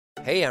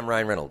Hey, I'm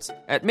Ryan Reynolds.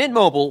 At Mint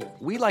Mobile,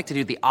 we like to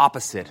do the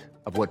opposite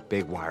of what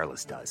Big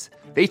Wireless does.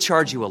 They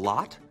charge you a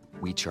lot,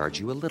 we charge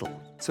you a little.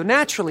 So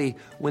naturally,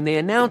 when they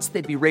announced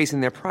they'd be raising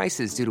their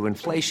prices due to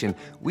inflation,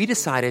 we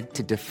decided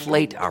to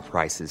deflate our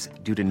prices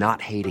due to not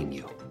hating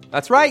you.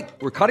 That's right.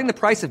 We're cutting the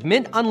price of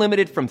Mint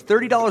Unlimited from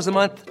 $30 a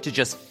month to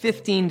just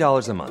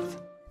 $15 a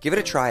month. Give it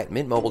a try at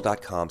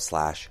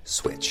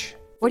mintmobile.com/switch.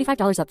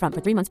 $45 up front for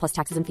 3 months plus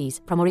taxes and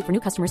fees. Promo rate for new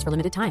customers for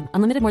limited time.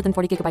 Unlimited more than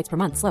 40 gigabytes per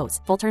month. Slows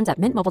full terms at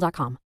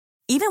mintmobile.com.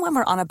 Even when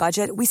we're on a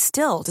budget, we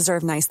still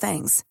deserve nice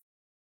things.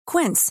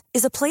 Quince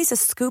is a place to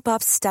scoop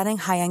up stunning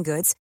high-end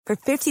goods for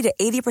 50 to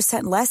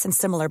 80% less than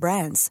similar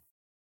brands.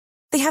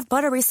 They have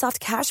buttery soft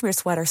cashmere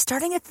sweaters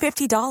starting at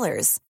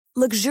 $50,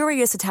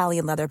 luxurious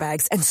Italian leather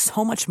bags, and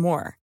so much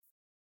more.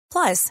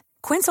 Plus,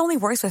 Quince only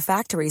works with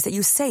factories that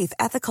use safe,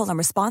 ethical, and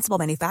responsible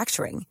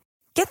manufacturing.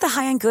 Get the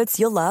high-end goods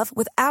you'll love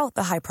without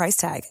the high price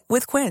tag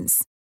with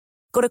Quince.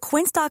 Go to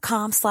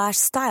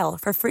quince.com/style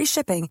for free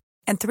shipping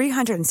and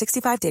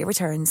 365-day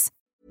returns.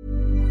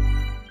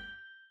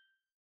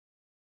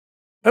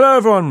 Hello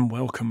everyone,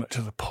 welcome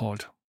to the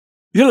pod.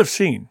 You'll have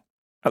seen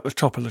at the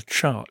top of the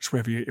charts,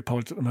 wherever you get your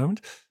pods at the moment,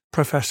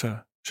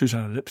 Professor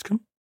Susanna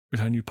Lipscomb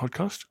with her new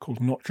podcast called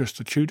Not Just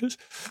the Tudors.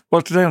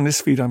 Well, today on this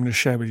feed I'm going to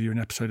share with you an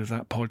episode of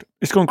that pod.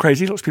 It's gone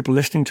crazy, lots of people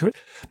listening to it.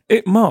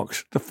 It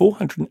marks the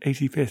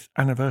 485th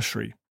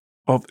anniversary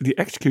of the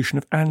execution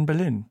of Anne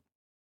Boleyn,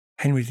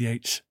 Henry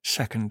VIII's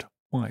second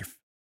wife.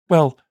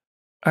 Well,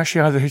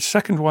 actually either his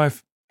second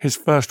wife, his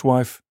first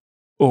wife,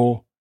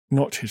 or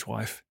not his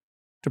wife,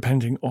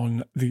 depending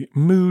on the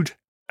mood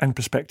and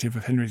perspective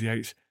of Henry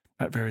VIII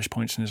at various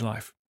points in his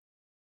life.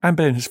 Anne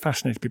Boleyn has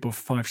fascinated people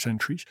for 5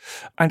 centuries,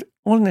 and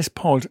on this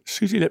pod,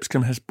 Susie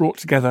Lipscomb has brought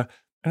together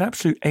an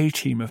absolute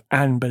A-team of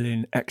Anne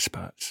Boleyn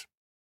experts.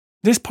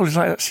 This pod is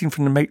like that scene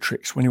from The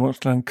Matrix when he wants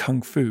to learn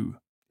Kung Fu.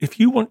 If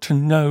you want to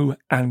know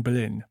Anne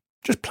Boleyn,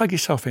 just plug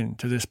yourself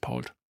into this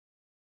pod.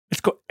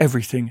 It's got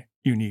everything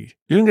you need.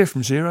 You can go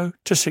from 0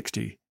 to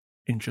 60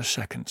 in just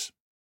seconds.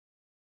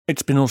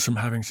 It's been awesome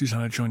having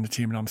Susanna join the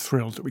team, and I'm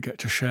thrilled that we get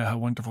to share her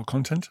wonderful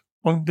content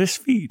on this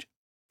feed.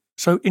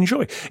 So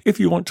enjoy. If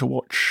you want to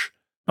watch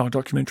our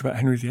documentary about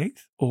Henry VIII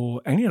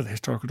or any other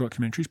historical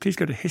documentaries, please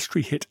go to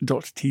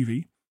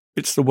historyhit.tv.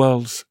 It's the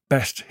world's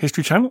best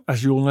history channel,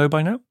 as you all know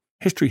by now.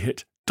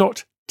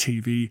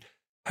 historyhit.tv.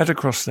 Head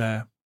across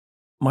there.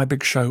 My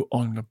big show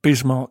on the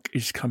Bismarck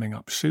is coming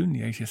up soon,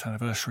 the 80th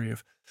anniversary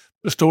of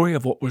the story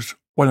of what was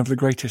one of the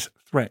greatest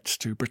threats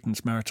to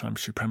Britain's maritime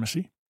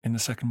supremacy in the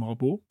Second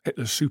World War,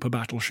 Hitler's super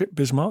battleship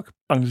Bismarck,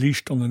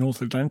 unleashed on the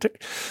North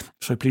Atlantic.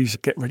 So please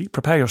get ready,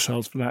 prepare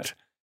yourselves for that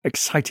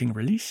exciting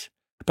release.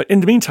 But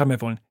in the meantime,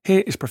 everyone,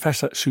 here is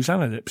Professor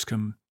Susanna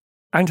Lipscomb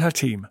and her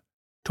team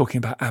talking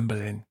about Anne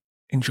Boleyn.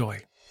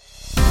 Enjoy.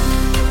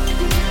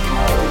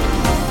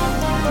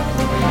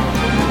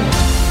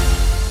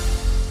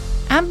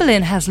 Anne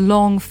Boleyn has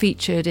long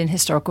featured in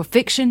historical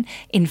fiction,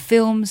 in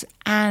films,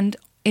 and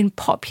in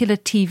popular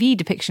TV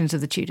depictions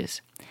of the Tudors.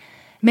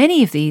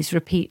 Many of these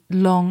repeat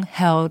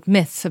long-held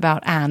myths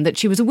about Anne, that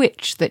she was a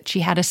witch, that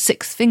she had a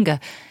 6th finger,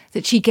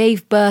 that she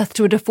gave birth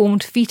to a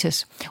deformed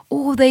fetus,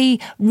 or they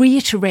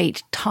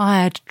reiterate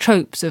tired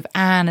tropes of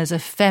Anne as a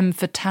femme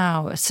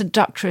fatale, a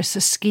seductress,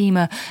 a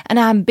schemer, an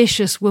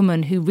ambitious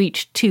woman who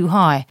reached too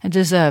high and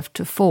deserved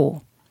to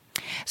fall.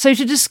 So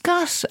to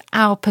discuss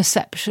our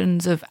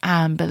perceptions of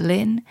Anne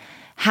Boleyn,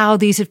 how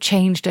these have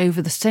changed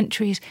over the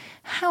centuries,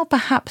 how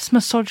perhaps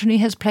misogyny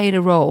has played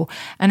a role,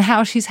 and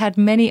how she's had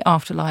many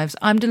afterlives,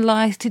 I'm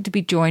delighted to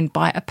be joined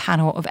by a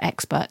panel of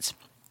experts.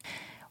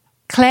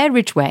 Claire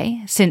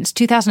Ridgway, since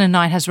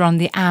 2009, has run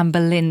the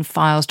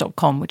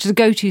AnneBoleynFiles.com, which is a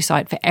go-to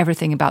site for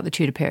everything about the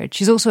Tudor period.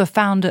 She's also a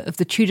founder of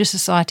the Tudor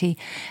Society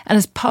and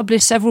has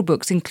published several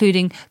books,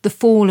 including The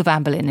Fall of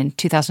Anne Boleyn in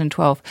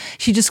 2012.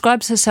 She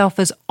describes herself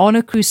as on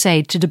a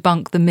crusade to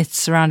debunk the myths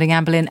surrounding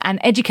Anne Boleyn and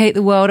educate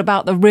the world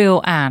about the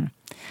real Anne.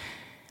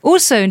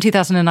 Also in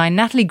 2009,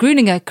 Natalie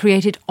Gruninger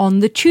created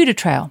On the Tudor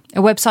Trail,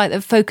 a website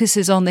that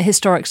focuses on the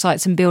historic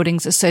sites and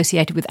buildings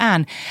associated with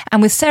Anne.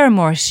 And with Sarah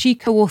Morris, she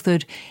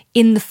co-authored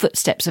In the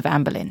Footsteps of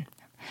Anne Boleyn.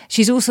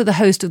 She's also the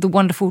host of the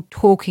wonderful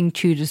Talking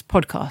Tudors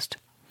podcast.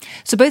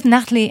 So both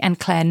Natalie and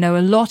Claire know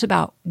a lot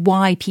about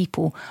why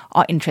people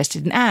are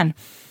interested in Anne.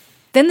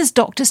 Then there's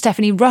Dr.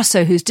 Stephanie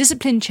Russo, who's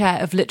Discipline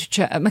Chair of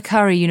Literature at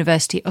Macquarie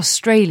University,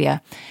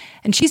 Australia.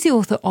 And she's the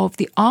author of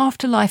The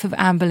Afterlife of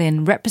Anne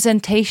Boleyn,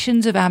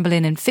 Representations of Anne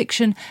Boleyn in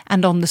Fiction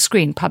and on the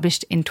Screen,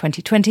 published in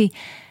 2020.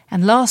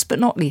 And last but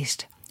not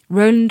least,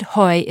 Roland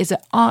Hoy is an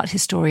art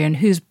historian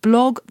whose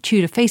blog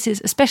Tudor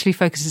Faces especially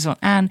focuses on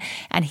Anne,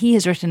 and he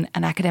has written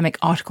an academic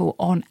article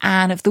on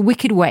Anne of the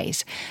Wicked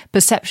Ways,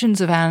 Perceptions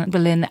of Anne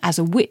Boleyn as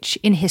a Witch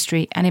in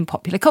History and in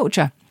Popular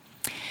Culture.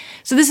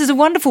 So this is a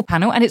wonderful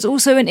panel, and it's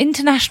also an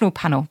international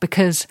panel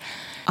because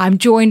I'm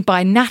joined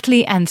by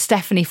Natalie and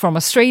Stephanie from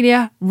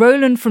Australia,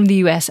 Roland from the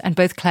US, and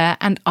both Claire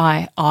and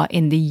I are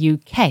in the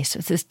UK. So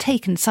it has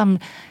taken some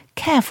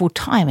careful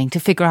timing to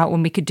figure out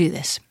when we could do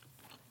this.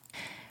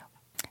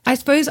 I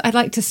suppose I'd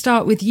like to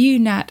start with you,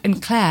 Nat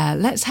and Claire.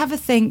 Let's have a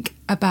think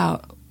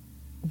about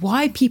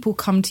why people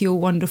come to your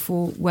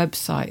wonderful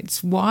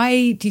websites.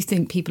 Why do you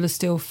think people are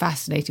still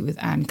fascinated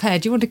with Anne? Claire,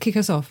 do you want to kick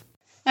us off?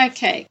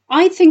 Okay,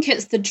 I think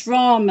it's the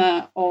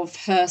drama of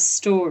her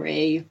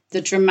story,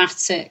 the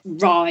dramatic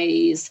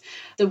rise,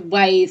 the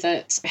way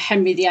that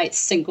Henry VIII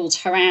singled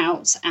her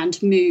out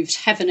and moved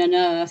heaven and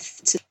earth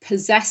to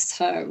possess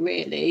her,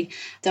 really.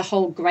 The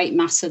whole great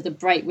matter, the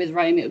break with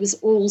Rome, it was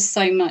all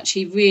so much.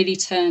 He really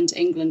turned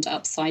England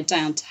upside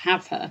down to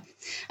have her.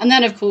 And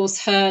then, of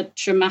course, her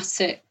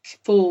dramatic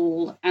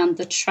fall and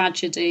the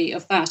tragedy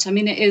of that. I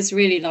mean, it is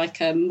really like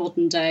a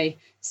modern day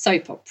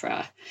soap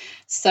opera.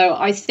 So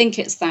I think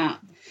it's that.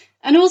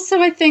 And also,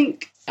 I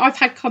think I've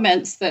had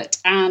comments that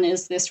Anne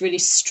is this really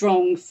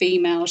strong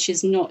female.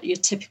 She's not your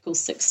typical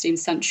 16th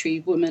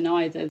century woman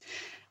either.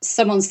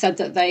 Someone said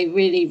that they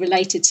really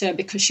related to her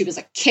because she was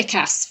a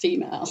kick-ass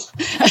female.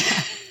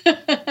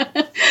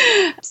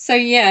 So,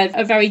 yeah,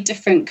 a very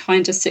different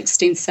kind of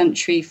 16th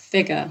century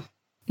figure.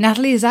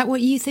 Natalie, is that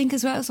what you think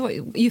as well? Is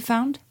what you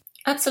found?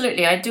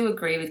 Absolutely. I do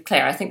agree with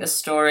Claire. I think the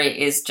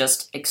story is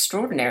just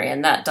extraordinary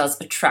and that does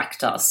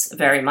attract us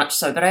very much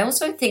so. But I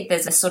also think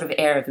there's a sort of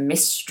air of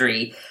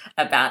mystery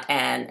about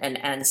Anne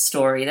and Anne's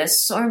story. There's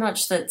so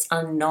much that's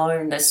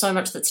unknown. There's so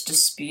much that's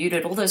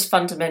disputed. All those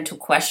fundamental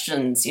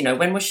questions,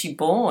 when was she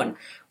born?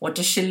 What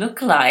does she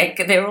look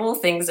like? They're all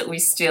things that we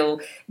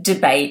still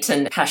debate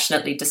and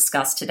passionately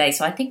discuss today.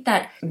 So I think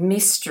that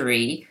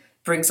mystery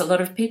brings a lot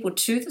of people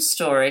to the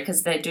story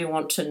because they do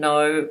want to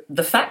know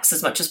the facts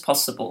as much as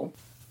possible.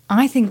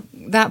 I think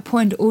that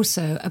point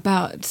also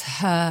about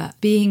her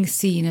being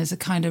seen as a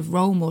kind of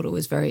role model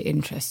is very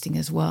interesting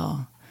as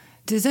well.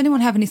 Does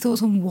anyone have any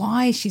thoughts on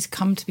why she's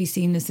come to be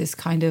seen as this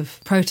kind of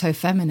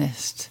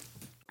proto-feminist?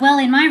 Well,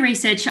 in my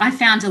research, I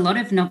found a lot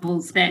of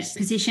novels that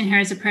position her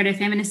as a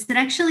proto-feminist that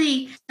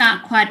actually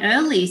start quite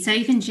early. So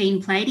even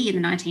Jean Plaidy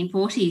in the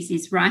 1940s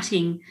is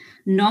writing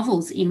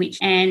novels in which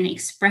Anne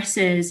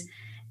expresses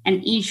an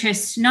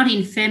interest, not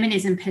in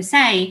feminism per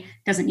se,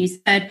 doesn't use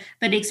the word,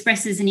 but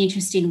expresses an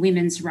interest in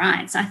women's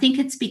rights. I think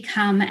it's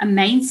become a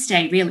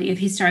mainstay, really, of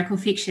historical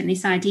fiction,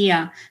 this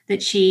idea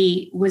that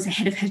she was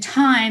ahead of her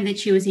time, that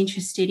she was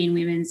interested in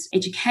women's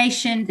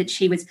education, that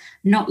she was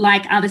not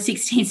like other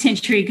 16th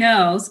century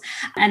girls,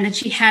 and that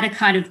she had a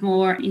kind of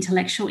more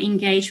intellectual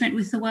engagement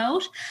with the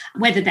world.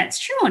 Whether that's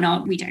true or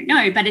not, we don't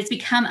know, but it's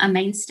become a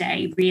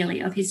mainstay, really,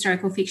 of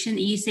historical fiction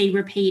that you see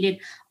repeated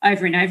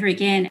over and over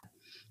again.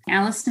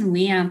 Alison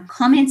Weir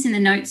comments in the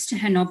notes to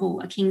her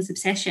novel A King's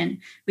Obsession,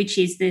 which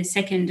is the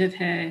second of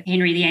her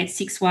Henry VIII's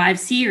Six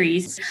Wives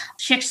series.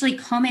 She actually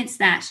comments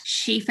that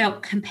she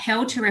felt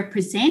compelled to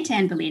represent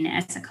Anne Boleyn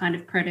as a kind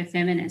of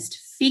proto-feminist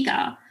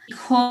figure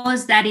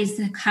because that is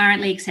the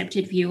currently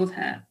accepted view of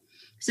her.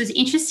 So it's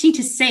interesting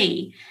to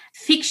see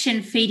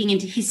fiction feeding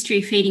into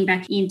history, feeding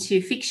back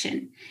into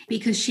fiction,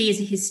 because she is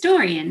a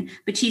historian,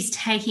 but she's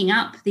taking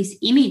up this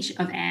image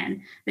of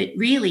Anne that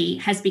really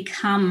has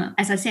become,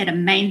 as I said, a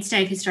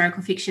mainstay of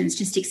historical fiction. It's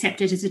just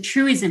accepted as a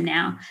truism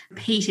now,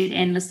 repeated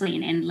endlessly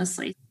and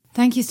endlessly.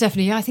 Thank you,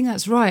 Stephanie. Yeah, I think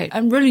that's right.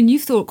 And Roland,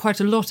 you've thought quite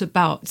a lot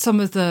about some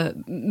of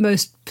the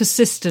most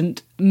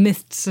persistent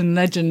myths and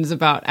legends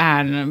about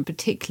Anne, and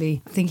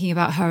particularly thinking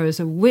about her as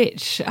a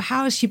witch.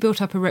 How has she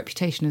built up a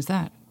reputation as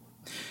that?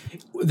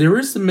 There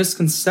is a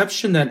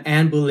misconception that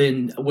Anne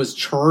Boleyn was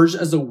charged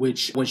as a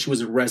witch when she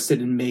was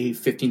arrested in May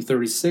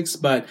 1536,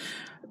 but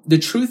the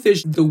truth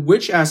is the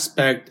witch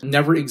aspect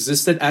never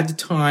existed at the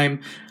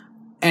time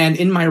and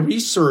in my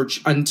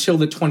research until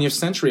the 20th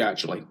century,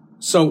 actually.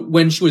 So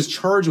when she was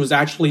charged, it was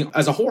actually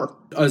as a whore,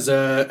 as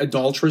an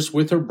adulteress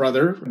with her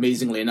brother,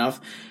 amazingly enough.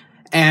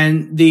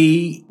 And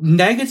the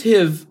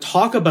negative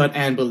talk about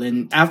Anne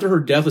Boleyn after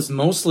her death was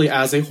mostly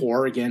as a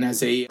whore, again,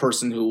 as a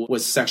person who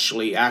was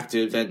sexually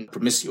active and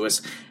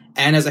promiscuous,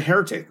 and as a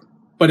heretic.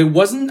 But it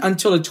wasn't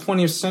until the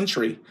 20th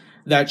century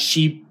that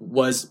she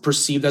was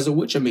perceived as a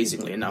witch,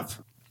 amazingly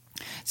enough.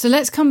 So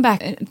let's come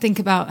back and think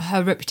about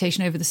her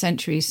reputation over the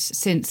centuries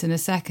since in a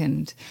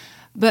second.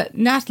 But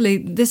Natalie,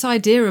 this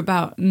idea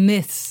about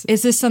myths,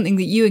 is this something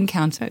that you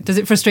encounter? Does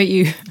it frustrate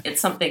you? It's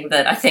something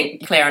that I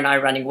think Claire and I,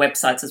 running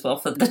websites as well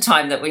for the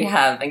time that we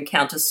have,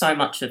 encounter so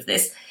much of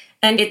this.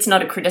 And it's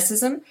not a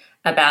criticism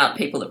about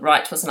people that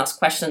write to us and ask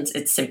questions.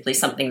 It's simply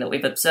something that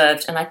we've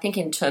observed. And I think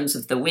in terms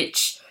of the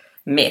witch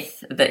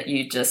myth that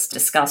you just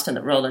discussed and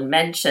that Roland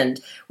mentioned,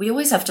 we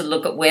always have to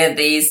look at where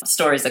these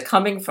stories are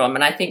coming from.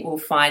 And I think we'll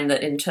find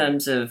that in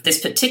terms of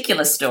this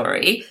particular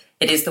story,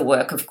 it is the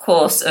work, of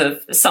course,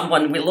 of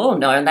someone we'll all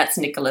know, and that's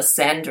Nicholas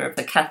Sander,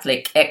 the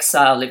Catholic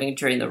exile living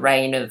during the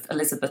reign of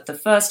Elizabeth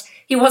I.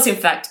 He was, in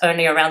fact,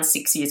 only around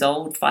 6 years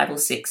old, 5 or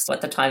 6, at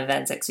the time of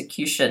Anne's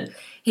execution.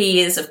 He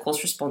is, of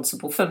course,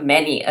 responsible for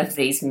many of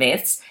these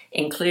myths,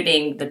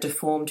 including the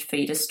deformed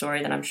fetus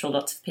story that I'm sure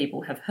lots of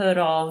people have heard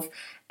of,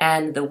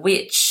 and the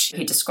witch,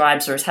 who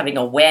describes her as having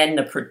a wen,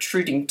 a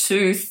protruding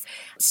tooth.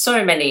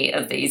 So many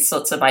of these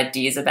sorts of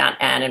ideas about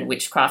Anne and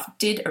witchcraft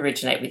did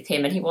originate with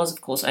him, and he was,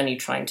 of course, only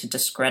trying to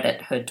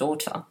discredit her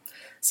daughter.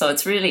 So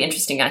it's really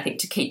interesting, I think,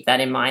 to keep that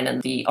in mind,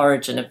 and the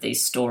origin of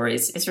these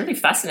stories is really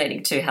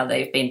fascinating too, how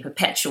they've been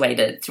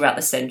perpetuated throughout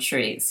the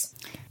centuries.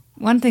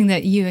 One thing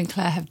that you and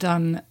Claire have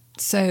done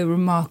so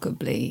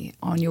remarkably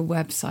on your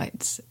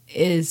websites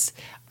is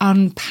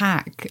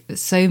unpack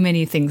so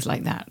many things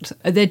like that.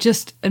 They're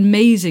just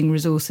amazing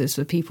resources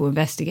for people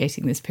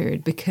investigating this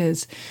period,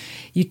 because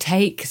you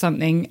take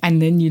something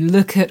and then you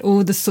look at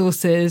all the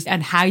sources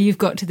and how you've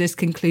got to this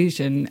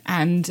conclusion,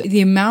 and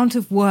the amount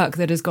of work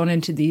that has gone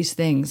into these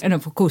things. And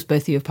of course,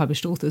 both of you have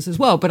published authors as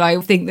well, but I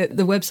think that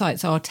the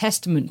websites are a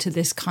testament to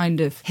this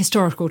kind of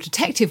historical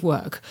detective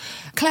work.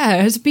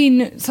 Claire, has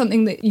been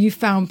something that you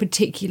found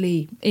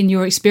particularly in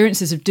your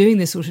experiences of doing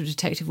this sort of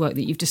detective work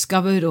that you've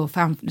discovered or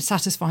found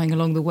satisfying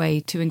along the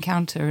way to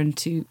encounter and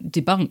to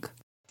debunk?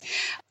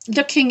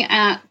 Looking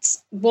at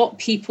what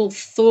people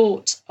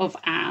thought of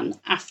Anne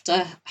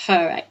after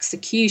her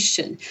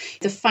execution,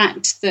 the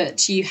fact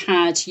that you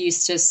had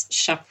Eustace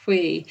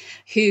Chapuis,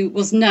 who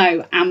was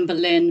no Anne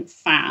Boleyn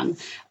fan,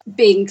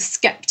 being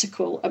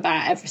sceptical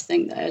about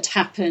everything that had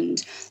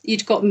happened.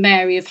 You'd got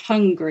Mary of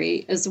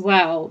Hungary as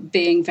well,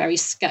 being very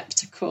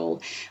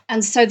sceptical.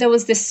 And so there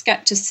was this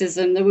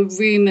scepticism. There were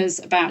rumours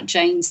about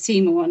Jane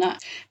Seymour. And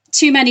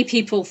too many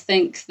people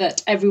think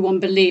that everyone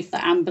believed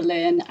that Anne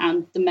Boleyn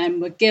and the men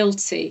were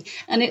guilty.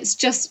 And it's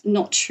just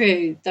not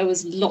true. There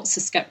was lots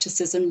of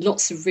scepticism,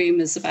 lots of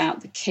rumours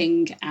about the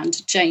king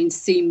and Jane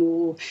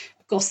Seymour,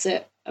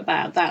 gossip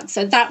about that.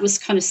 So that was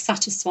kind of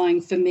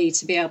satisfying for me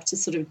to be able to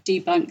sort of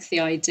debunk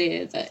the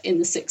idea that in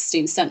the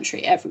 16th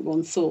century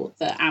everyone thought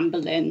that Anne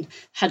Boleyn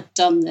had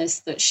done this,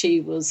 that she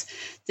was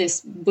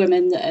this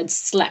woman that had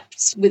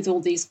slept with all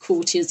these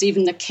courtiers,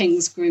 even the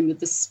king's groom with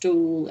the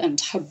stool and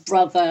her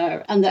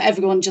brother, and that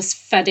everyone just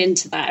fed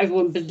into that.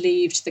 Everyone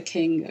believed the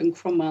king and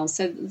Cromwell.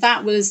 So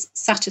that was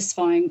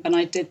satisfying when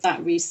I did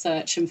that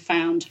research and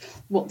found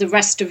what the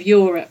rest of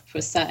Europe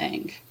was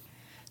saying.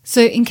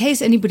 So in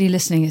case anybody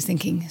listening is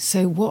thinking,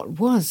 so what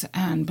was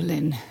Anne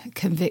Boleyn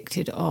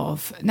convicted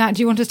of? Nat,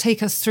 do you want to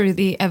take us through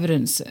the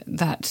evidence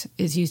that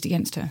is used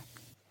against her?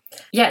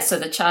 Yeah, so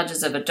the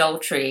charges of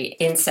adultery,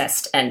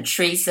 incest and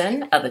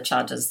treason are the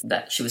charges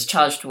that she was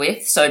charged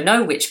with. So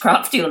no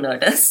witchcraft, you'll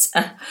notice.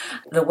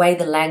 The way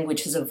the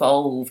language has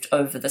evolved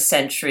over the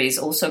centuries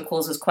also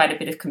causes quite a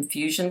bit of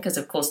confusion because,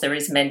 of course, there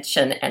is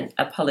mention, and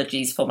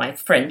apologies for my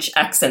French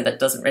accent that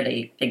doesn't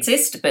really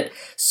exist, but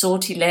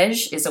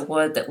sortilège is a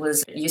word that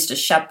was used as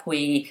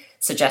Chapuis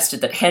suggested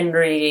that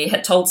Henry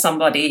had told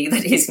somebody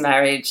that his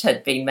marriage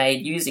had been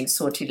made using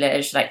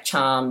sortilège, like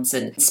charms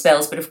and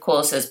spells. But of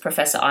course, as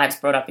Professor Ives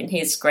brought up in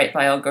his great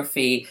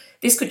biography,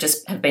 this could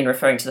just have been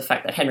referring to the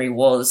fact that Henry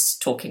was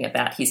talking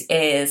about his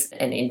heirs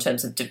and in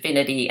terms of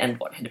divinity and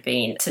what had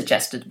been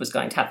suggested was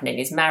going to happen in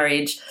his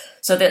marriage.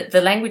 So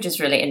the language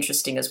is really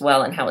interesting as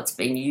well, and how it's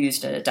been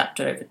used and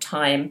adapted over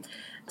time.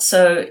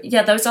 So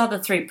yeah, those are the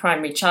three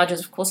primary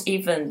charges. Of course,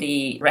 even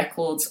the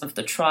records of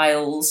the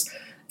trials,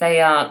 they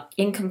are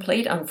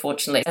incomplete,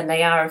 unfortunately, and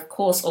they are, of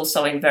course,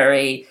 also in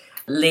very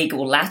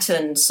legal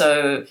Latin,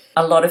 so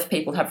a lot of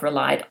people have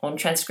relied on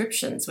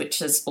transcriptions, which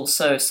has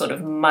also sort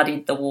of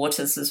muddied the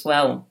waters as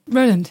well.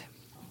 Roland?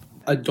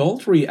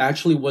 Adultery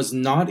actually was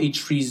not a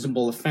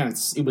treasonable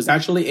offense. It was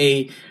actually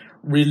a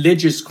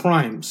religious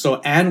crime.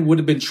 So Anne would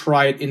have been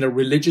tried in a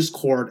religious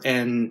court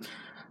and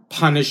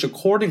punished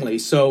accordingly.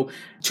 So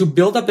to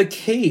build up the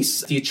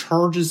case, the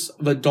charges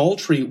of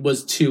adultery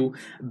was to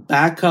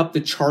back up the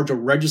charge of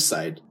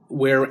regicide,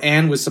 where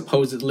Anne was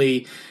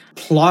supposedly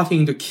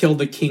plotting to kill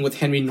the king with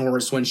Henry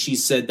Norris when she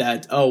said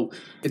that, oh,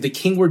 if the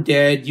king were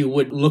dead, you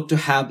would look to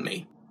have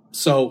me.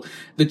 So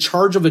the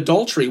charge of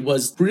adultery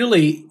was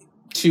really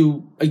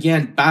to,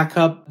 again, back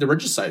up the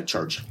regicide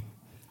charge.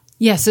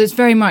 Yeah, so it's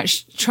very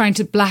much trying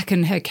to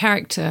blacken her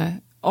character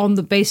on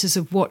the basis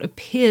of what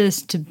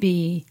appears to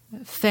be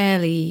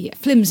fairly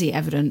flimsy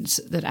evidence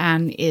that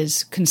Anne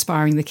is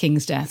conspiring the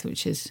king's death,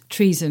 which is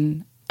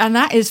treason. And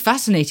that is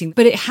fascinating,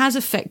 but it has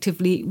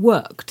effectively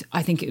worked,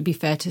 I think it would be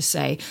fair to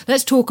say.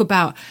 Let's talk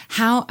about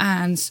how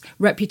Anne's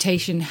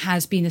reputation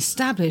has been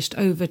established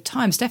over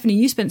time. Stephanie,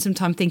 you spent some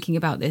time thinking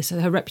about this,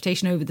 her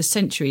reputation over the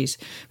centuries.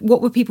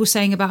 What were people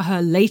saying about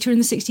her later in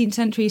the 16th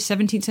century,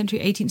 17th century,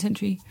 18th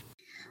century?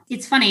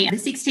 It's funny, the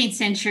 16th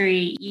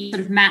century, you sort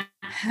of map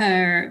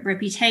her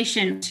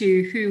reputation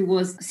to who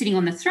was sitting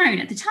on the throne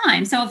at the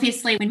time. So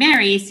obviously when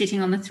Mary is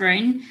sitting on the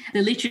throne,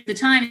 the literature at the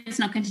time is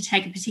not going to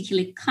take a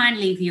particularly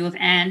kindly view of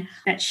Anne.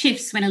 That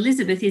shifts when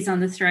Elizabeth is on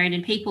the throne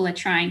and people are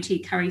trying to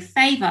curry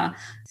favour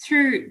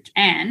through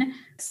Anne.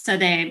 So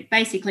they're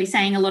basically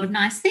saying a lot of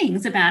nice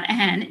things about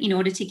Anne in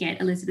order to get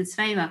Elizabeth's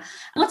favour.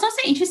 What's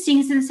also interesting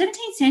is in the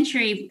 17th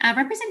century,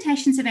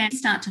 representations of Anne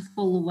start to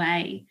fall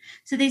away.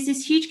 So there's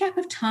this huge gap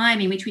of time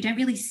in which we don't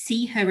really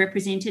see her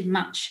represented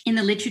much in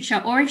the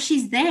literature, or if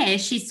she's there,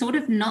 she's sort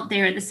of not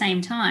there at the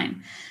same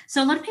time.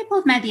 So a lot of people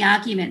have made the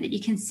argument that you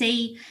can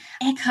see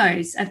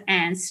echoes of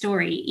Anne's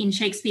story in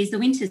Shakespeare's The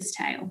Winter's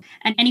Tale.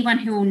 And anyone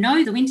who will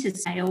know The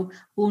Winter's Tale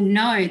will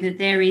know that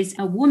there is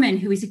a woman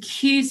who is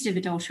accused of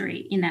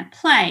adultery in that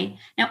play.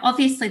 Now,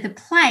 obviously, the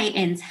play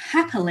ends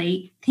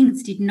happily.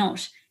 Things did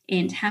not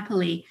end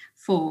happily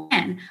for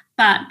Anne.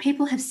 but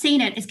people have seen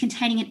it as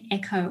containing an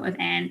echo of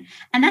Anne.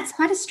 And that's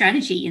quite a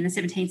strategy in the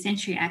 17th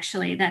century,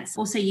 actually. That's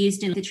also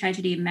used in the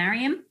tragedy of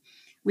Mariam,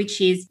 which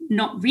is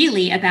not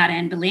really about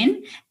Anne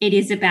Boleyn. It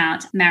is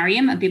about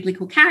Mariam, a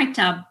biblical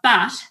character,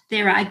 but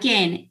there are,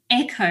 again,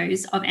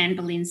 echoes of Anne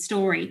Boleyn's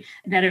story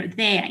that are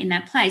there in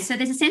that place. So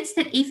there's a sense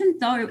that even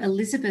though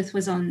Elizabeth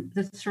was on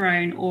the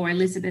throne or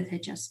Elizabeth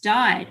had just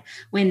died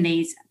when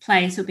these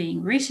plays were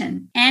being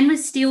written, Anne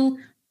was still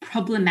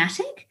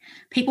problematic.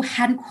 People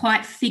hadn't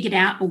quite figured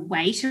out a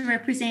way to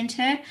represent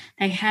her.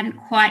 They hadn't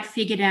quite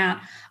figured out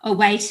a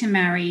way to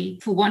marry,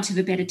 for want of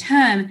a better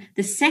term,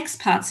 the sex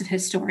parts of her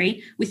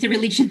story with the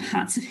religion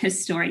parts of her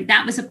story.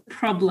 That was a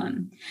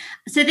problem.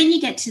 So then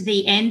you get to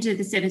the end of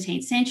the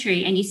 17th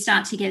century and you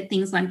start to get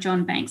things like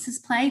John Banks's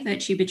play,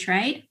 Virtue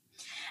Betrayed.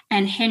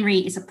 And Henry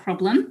is a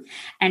problem,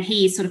 and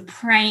he is sort of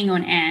preying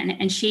on Anne,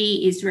 and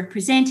she is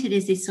represented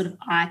as this sort of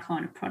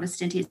icon of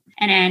Protestantism,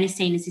 and Anne is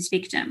seen as this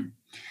victim.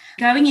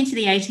 Going into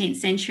the 18th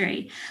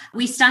century,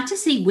 we start to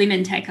see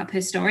women take up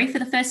her story for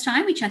the first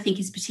time, which I think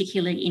is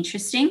particularly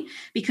interesting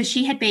because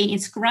she had been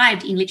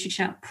inscribed in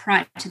literature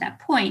prior to that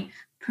point,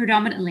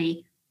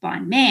 predominantly by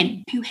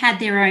men who had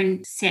their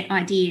own set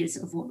ideas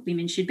of what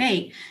women should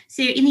be.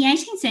 So in the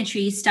 18th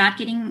century, you start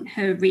getting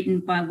her written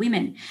by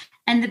women.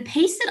 And the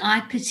piece that I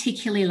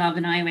particularly love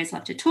and I always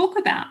love to talk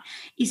about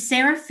is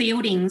Sarah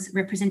Fielding's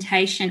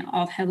representation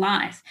of her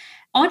life.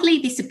 Oddly,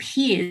 this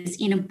appears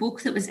in a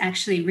book that was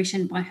actually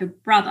written by her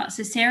brother.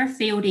 So Sarah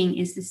Fielding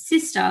is the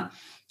sister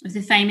of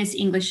the famous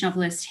English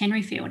novelist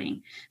Henry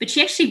Fielding, but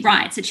she actually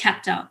writes a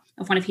chapter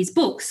of one of his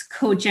books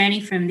called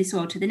Journey from This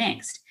World to the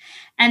Next.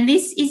 And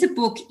this is a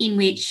book in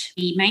which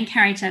the main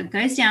character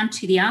goes down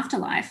to the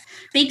afterlife,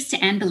 speaks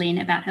to Anne Boleyn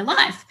about her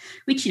life,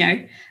 which,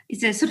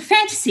 is a sort of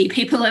fantasy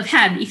people have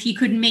had. If you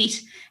could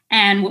meet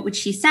Anne, what would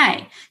she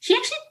say? She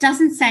actually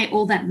doesn't say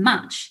all that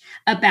much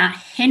about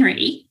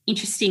Henry,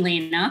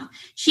 interestingly enough.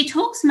 She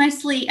talks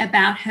mostly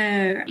about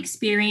her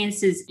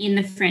experiences in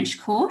the French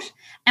court.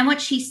 And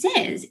what she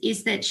says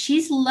is that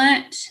she's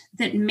learnt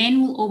that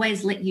men will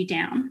always let you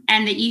down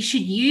and that you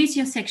should use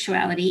your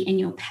sexuality and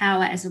your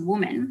power as a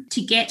woman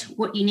to get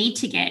what you need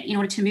to get in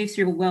order to move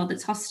through a world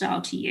that's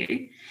hostile to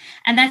you.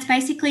 And that's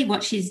basically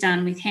what she's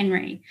done with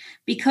Henry.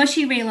 Because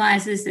she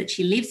realises that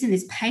she lives in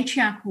this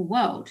patriarchal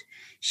world,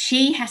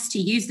 she has to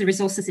use the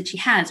resources that she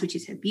has, which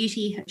is her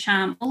beauty, her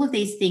charm, all of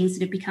these things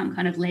that have become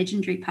kind of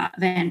legendary part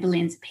of Anne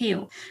Boleyn's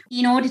appeal,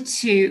 in order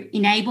to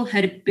enable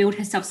her to build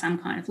herself some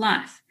kind of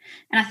life.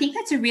 And I think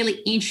that's a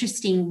really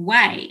interesting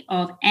way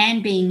of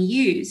Anne being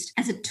used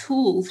as a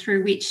tool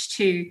through which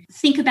to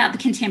think about the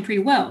contemporary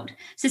world.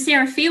 So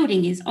Sarah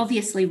Fielding is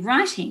obviously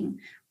writing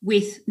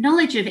with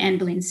knowledge of Anne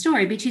Boleyn's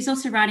story, but she's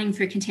also writing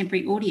for a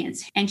contemporary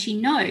audience. And she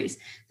knows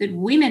that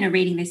women are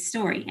reading this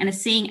story and are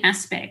seeing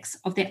aspects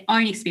of their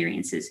own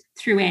experiences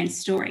through Anne's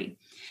story.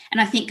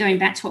 And I think going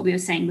back to what we were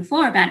saying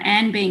before about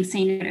Anne being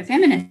seen as a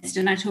feminist,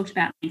 and I talked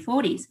about the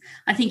 40s,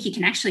 I think you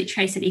can actually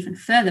trace it even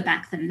further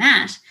back than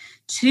that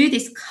to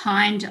this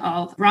kind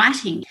of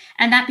writing.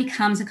 And that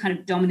becomes a kind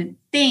of dominant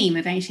theme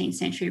of 18th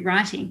century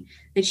writing,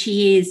 that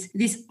she is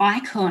this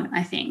icon,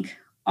 I think,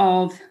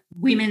 of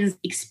women's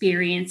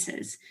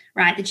experiences,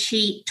 right? That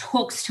she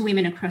talks to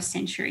women across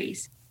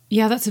centuries.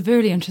 Yeah, that's a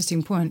very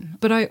interesting point.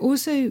 But I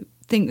also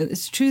think that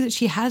it's true that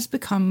she has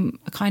become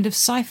a kind of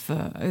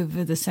cipher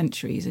over the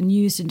centuries and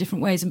used in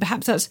different ways. And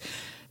perhaps that's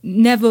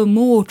never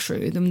more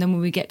true than when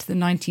we get to the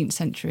 19th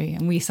century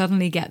and we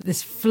suddenly get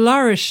this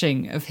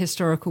flourishing of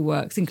historical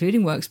works,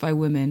 including works by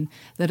women,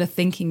 that are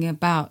thinking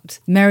about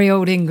merry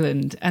old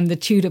England and the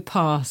Tudor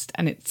past,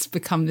 and it's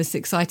become this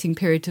exciting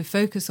period to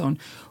focus on.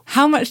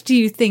 How much do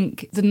you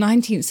think the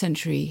 19th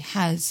century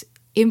has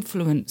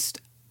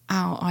influenced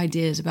our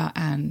ideas about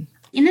Anne?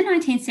 In the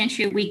 19th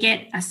century, we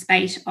get a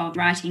spate of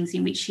writings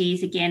in which she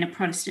is again a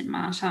Protestant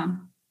martyr.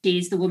 She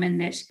is the woman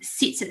that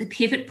sits at the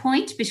pivot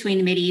point between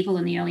the medieval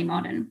and the early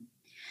modern.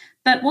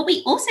 But what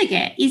we also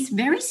get is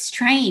very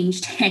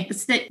strange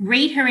texts that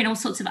read her in all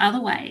sorts of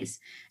other ways.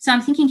 So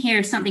I'm thinking here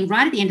of something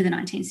right at the end of the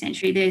 19th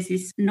century. There's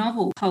this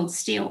novel called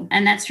Still,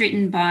 and that's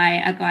written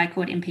by a guy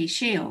called M.P.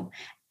 Shiel.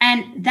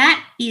 And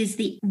that is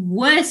the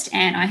worst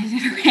Anne I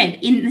have ever read,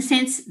 in the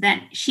sense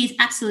that she's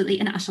absolutely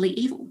and utterly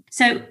evil.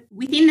 So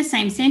within the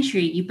same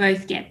century, you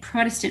both get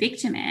Protestant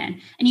victim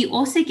Anne, and you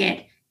also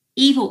get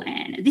evil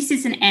Anne. This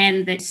is an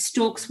Anne that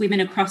stalks women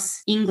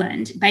across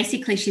England.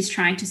 Basically, she's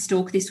trying to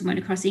stalk this woman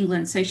across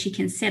England so she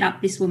can set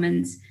up this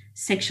woman's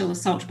sexual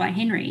assault by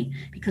Henry,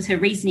 because her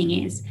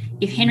reasoning is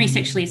if Henry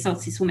sexually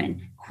assaults this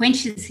woman,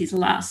 quenches his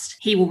lust,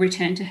 he will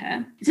return to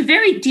her. It's a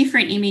very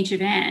different image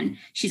of Anne.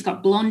 She's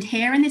got blonde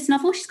hair in this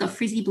novel. She's got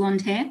frizzy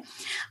blonde hair.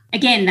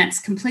 Again, that's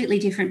completely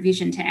different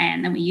vision to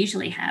Anne than we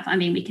usually have. I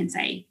mean, we can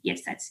say,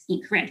 yes, that's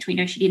incorrect. We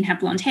know she didn't have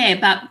blonde hair,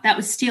 but that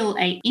was still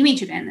an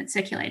image of Anne that's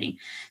circulating.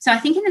 So I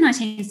think in the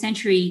 19th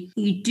century,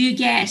 you do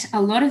get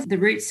a lot of the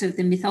roots of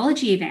the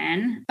mythology of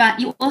Anne, but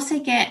you also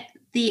get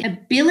the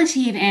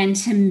ability of Anne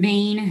to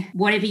mean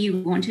whatever you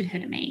wanted her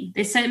to mean.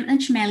 There's so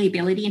much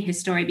malleability in her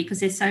story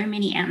because there's so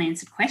many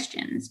unanswered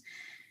questions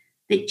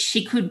that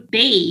she could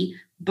be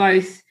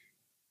both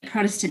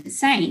Protestant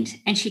saint,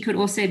 and she could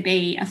also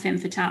be a femme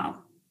fatale.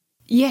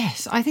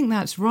 Yes, I think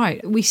that's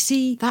right. We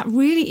see that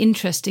really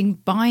interesting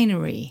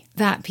binary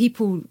that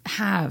people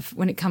have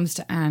when it comes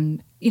to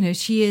Anne. You know,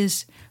 she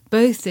is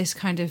both this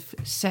kind of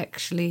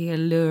sexually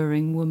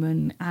alluring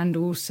woman and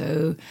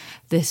also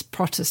this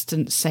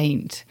Protestant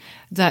saint,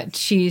 that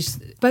she's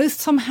both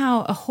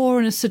somehow a whore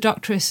and a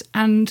seductress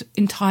and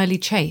entirely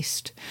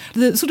chaste.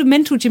 The sort of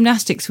mental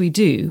gymnastics we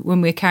do when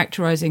we're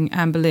characterising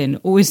Anne Boleyn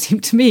always seem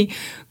to me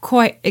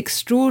quite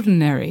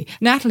extraordinary.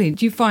 Natalie,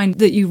 do you find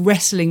that you're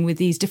wrestling with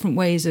these different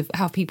ways of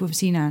how people have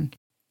seen Anne?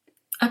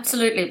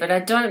 Absolutely, but I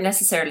don't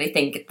necessarily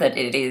think that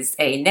it is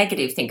a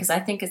negative thing, because I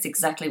think it's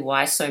exactly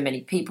why so many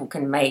people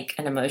can make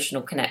an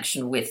emotional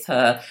connection with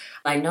her.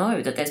 I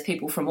know that there's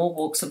people from all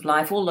walks of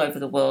life all over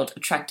the world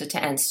attracted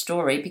to Anne's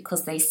story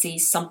because they see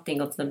something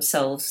of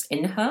themselves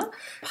in her,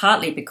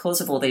 partly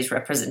because of all these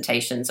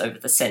representations over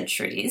the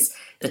centuries.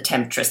 The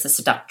temptress, the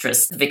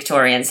seductress, the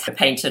Victorians have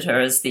painted her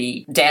as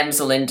the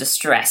damsel in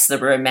distress, the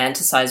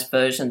romanticised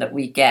version that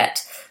we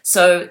get.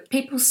 So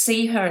people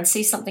see her and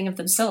see something of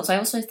themselves. I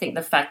also think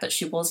the fact that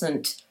she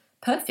wasn't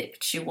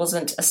perfect, she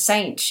wasn't a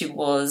saint, she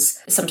was,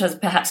 sometimes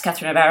perhaps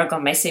Catherine of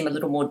Aragon may seem a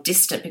little more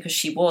distant because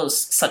she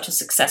was such a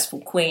successful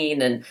queen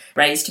and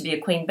raised to be a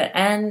queen, but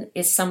Anne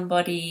is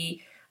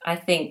somebody I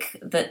think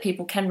that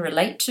people can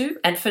relate to,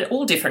 and for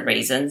all different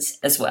reasons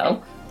as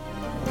well.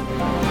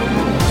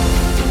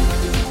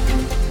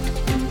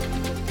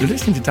 You're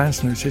listening to Dan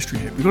Snow's History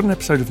here. We've got an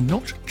episode of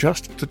Not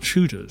Just the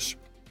Tudors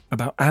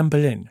about Anne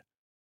Boleyn.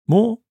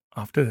 More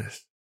after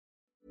this.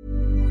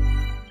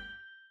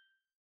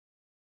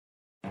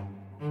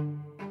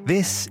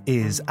 This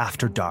is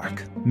After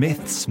Dark,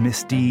 myths,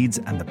 misdeeds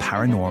and the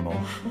paranormal.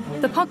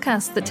 The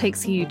podcast that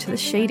takes you to the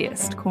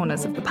shadiest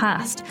corners of the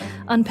past,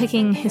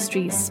 unpicking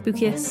history's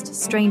spookiest,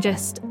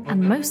 strangest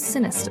and most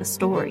sinister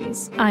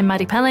stories. I'm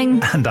Maddie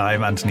Pelling. And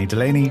I'm Anthony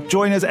Delaney.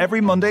 Join us every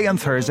Monday and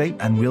Thursday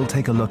and we'll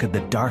take a look at the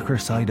darker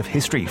side of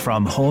history,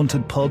 from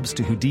haunted pubs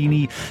to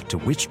Houdini to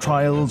witch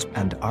trials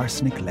and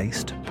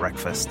arsenic-laced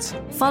breakfasts.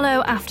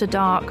 Follow After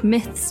Dark,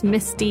 myths,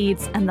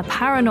 misdeeds and the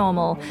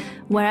paranormal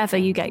wherever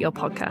you get your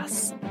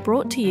podcasts.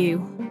 Brought to you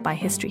by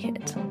History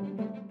Hit.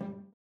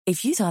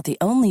 If you thought the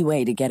only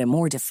way to get a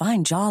more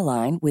defined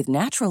jawline with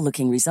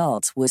natural-looking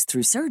results was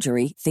through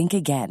surgery, think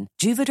again.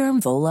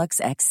 Juvederm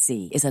Volux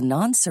XC is a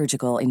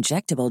non-surgical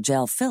injectable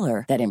gel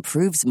filler that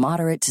improves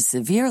moderate to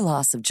severe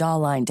loss of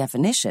jawline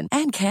definition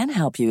and can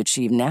help you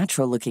achieve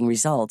natural-looking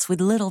results with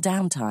little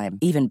downtime.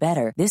 Even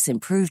better, this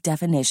improved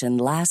definition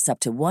lasts up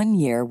to 1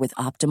 year with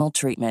optimal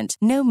treatment.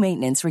 No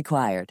maintenance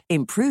required.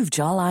 Improve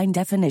jawline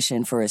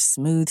definition for a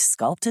smooth,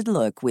 sculpted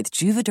look with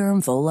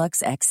Juvederm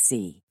Volux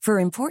XC. For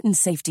important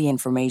safety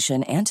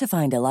information and to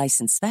find a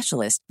licensed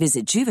specialist,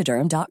 visit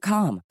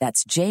Juvederm.com.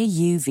 That's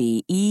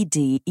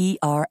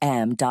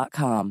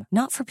JUVEDERM.com.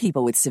 Not for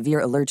people with severe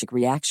allergic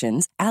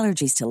reactions,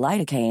 allergies to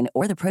lidocaine,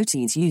 or the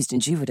proteins used in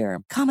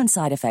Juvederm. Common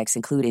side effects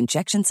include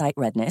injection site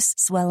redness,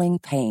 swelling,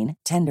 pain,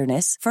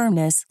 tenderness,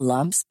 firmness,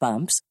 lumps,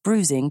 bumps,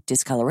 bruising,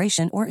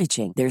 discoloration, or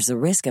itching. There's a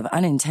risk of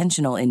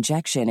unintentional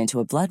injection into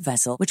a blood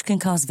vessel, which can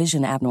cause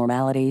vision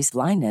abnormalities,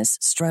 blindness,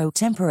 stroke,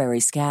 temporary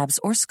scabs,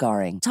 or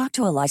scarring. Talk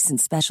to a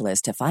licensed specialist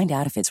to find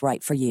out if it's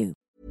right for you.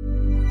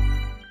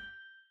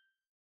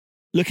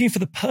 Looking for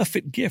the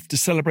perfect gift to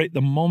celebrate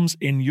the moms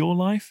in your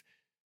life?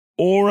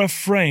 Aura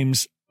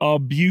frames are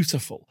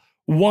beautiful,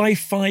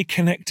 Wi-Fi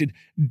connected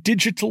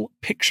digital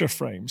picture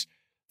frames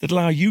that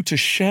allow you to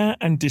share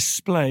and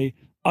display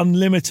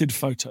unlimited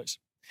photos.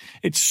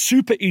 It's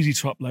super easy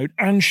to upload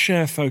and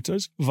share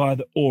photos via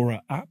the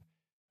Aura app.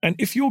 And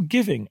if you're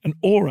giving an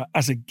Aura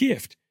as a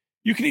gift,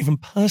 you can even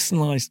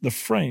personalize the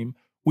frame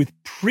with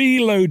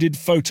preloaded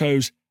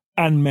photos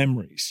and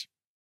memories.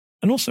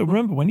 And also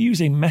remember, when you're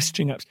using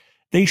messaging apps,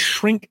 they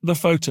shrink the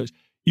photos.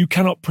 You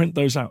cannot print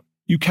those out.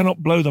 You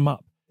cannot blow them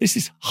up. This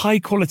is high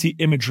quality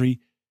imagery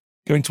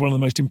going to one of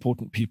the most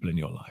important people in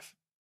your life.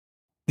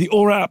 The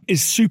Aura app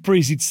is super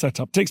easy to set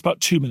up. It takes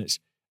about 2 minutes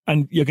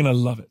and you're going to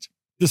love it.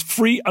 There's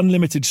free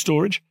unlimited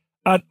storage,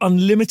 add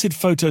unlimited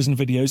photos and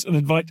videos, and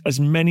invite as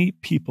many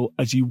people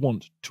as you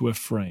want to a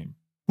frame.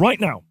 Right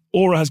now,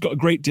 Aura has got a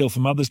great deal for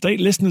Mother's Day.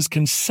 Listeners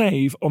can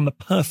save on the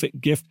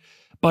perfect gift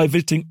by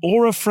visiting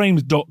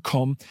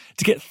auraframes.com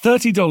to get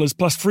 $30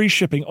 plus free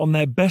shipping on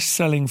their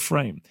best-selling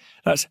frame.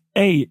 That's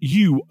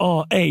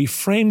AURA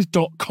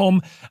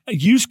frames.com.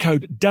 Use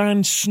code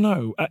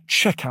DANSNOW at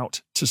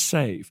checkout to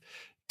save.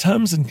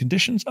 Terms and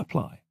conditions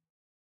apply.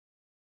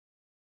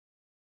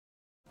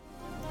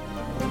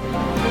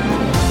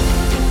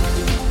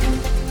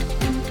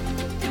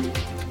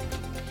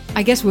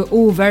 I guess we're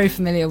all very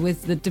familiar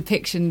with the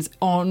depictions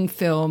on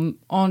film,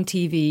 on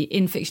TV,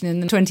 in fiction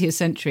in the 20th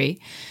century.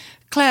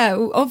 Claire,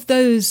 of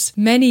those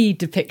many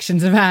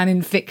depictions of Anne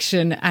in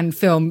fiction and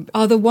film,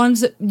 are the ones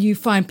that you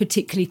find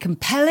particularly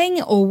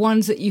compelling or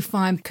ones that you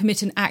find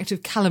commit an act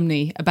of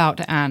calumny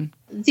about Anne?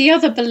 The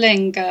other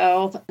Boleyn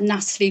girl,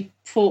 Natalie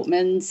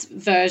Portman's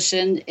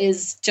version,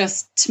 is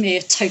just, to me,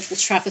 a total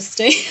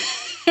travesty.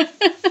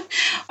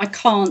 I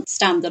can't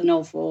stand the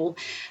novel.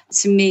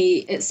 To me,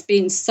 it's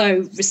been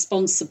so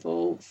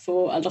responsible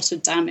for a lot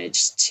of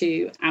damage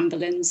to Anne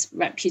Boleyn's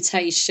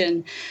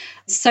reputation.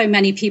 So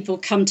many people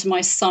come to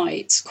my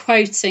site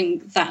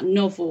quoting that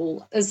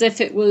novel as if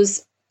it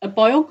was a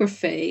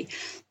biography,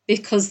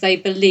 because they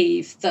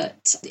believe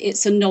that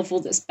it's a novel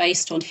that's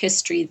based on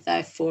history,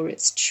 therefore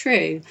it's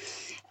true.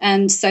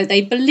 And so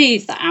they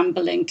believe that Anne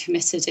Boleyn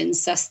committed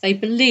incest. They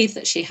believe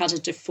that she had a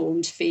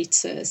deformed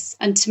fetus.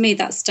 And to me,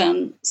 that's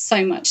done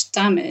so much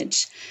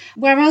damage.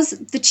 Whereas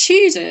the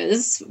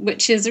Tudors,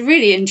 which is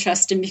really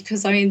interesting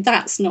because, I mean,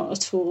 that's not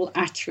at all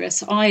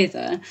accurate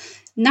either.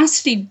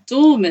 Natalie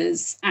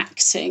Dormer's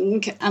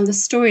acting and the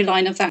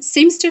storyline of that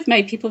seems to have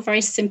made people very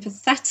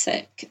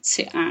sympathetic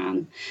to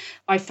Anne.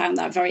 I found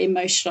that very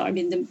emotional. I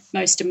mean, the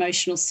most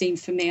emotional scene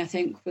for me, I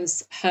think,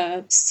 was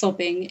her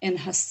sobbing in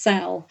her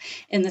cell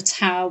in the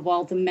tower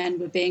while the men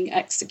were being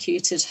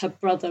executed. Her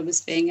brother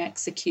was being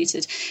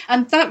executed.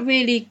 And that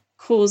really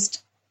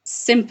caused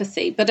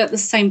sympathy, but at the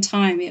same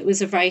time, it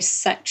was a very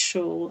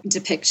sexual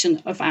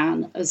depiction of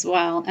Anne as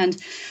well.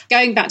 And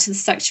going back to the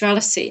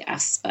sexuality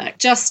aspect,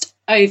 just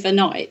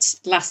overnight,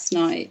 last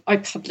night, I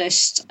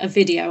published a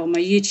video on my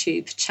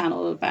YouTube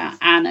channel about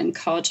Anne and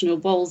Cardinal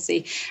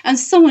Wolsey, and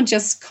someone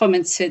just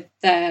commented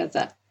there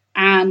that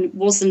Anne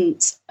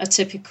wasn't a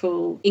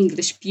typical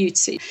English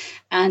beauty,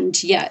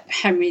 and yet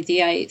Henry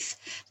VIII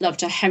loved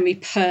her, Henry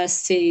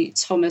Percy,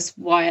 Thomas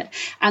Wyatt,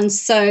 and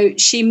so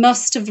she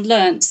must have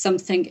learnt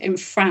something in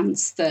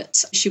France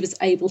that she was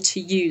able to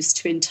use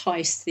to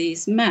entice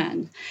these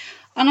men.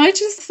 And I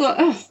just thought,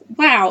 oh,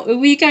 wow, are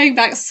we going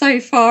back so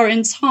far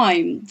in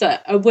time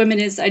that a woman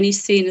is only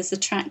seen as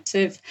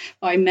attractive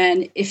by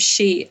men if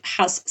she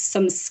has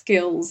some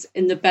skills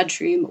in the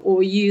bedroom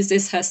or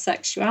uses her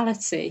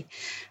sexuality?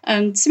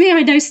 And to me,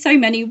 I know so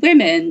many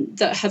women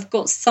that have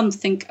got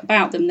something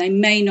about them. They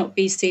may not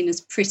be seen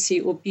as pretty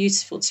or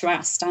beautiful to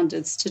our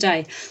standards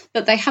today,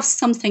 but they have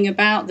something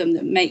about them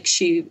that makes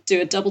you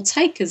do a double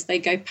take as they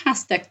go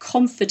past. Their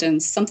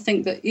confidence,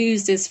 something that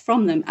oozes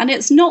from them. And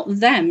it's not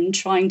them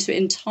trying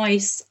to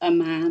entice a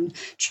man,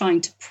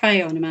 trying to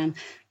prey on a man.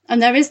 And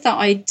there is that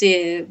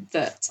idea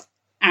that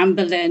Anne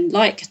Boleyn,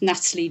 like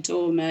Natalie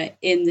Dormer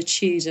in the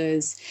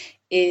Tudors,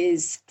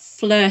 is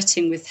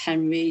flirting with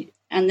Henry,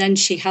 and then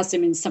she has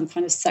him in some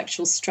kind of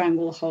sexual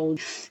stranglehold.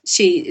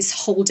 She is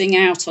holding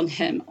out on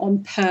him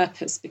on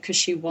purpose because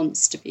she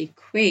wants to be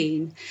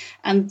queen.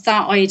 And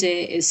that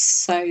idea is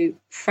so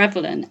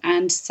prevalent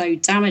and so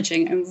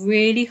damaging and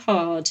really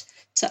hard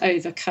to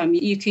overcome.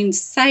 You can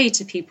say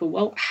to people,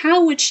 well,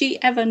 how would she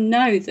ever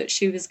know that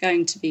she was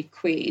going to be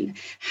queen?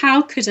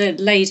 How could a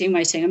lady in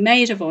waiting, a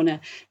maid of honour,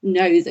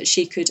 know that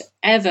she could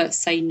ever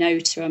say no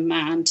to a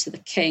man, to the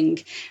king,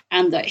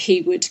 and that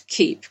he would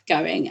keep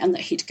going and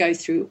that he'd go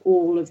through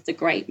all of the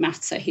great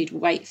matter, he'd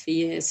wait for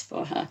years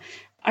for her?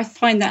 I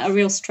find that a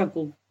real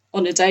struggle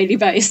on a daily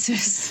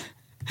basis.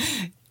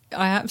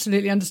 I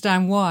absolutely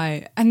understand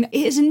why. And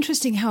it is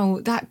interesting how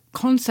that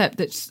concept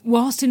that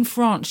whilst in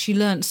France she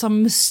learnt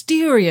some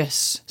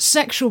mysterious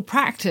sexual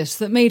practice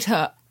that made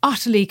her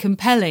utterly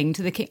compelling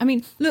to the king. I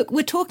mean, look,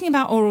 we're talking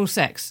about oral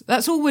sex.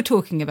 That's all we're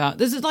talking about.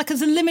 There's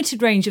a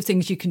limited range of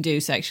things you can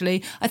do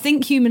sexually. I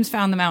think humans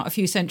found them out a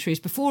few centuries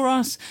before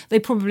us. They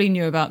probably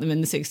knew about them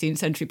in the 16th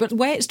century. But the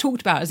way it's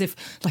talked about as if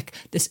like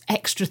this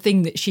extra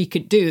thing that she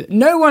could do,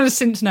 no one has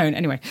since known.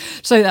 Anyway,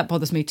 so that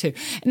bothers me too.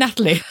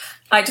 Natalie.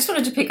 I just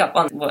wanted to pick up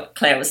on what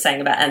Claire was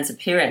saying about Anne's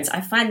appearance.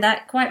 I find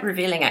that quite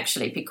revealing,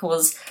 actually,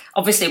 because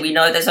obviously we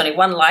know there's only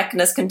one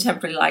likeness,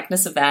 contemporary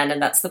likeness of Anne,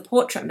 and that's the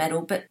portrait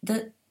medal, but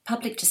the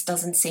public just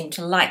doesn't seem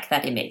to like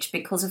that image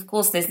because, of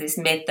course, there's this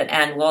myth that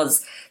Anne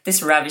was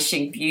this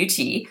ravishing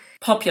beauty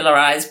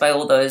popularised by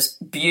all those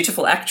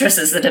beautiful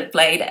actresses that have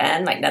played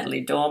Anne, like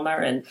Natalie Dormer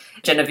and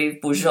Geneviève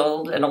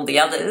Bujold and all the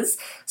others.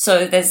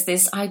 So there's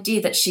this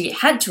idea that she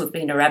had to have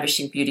been a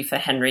ravishing beauty for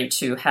Henry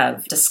to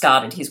have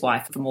discarded his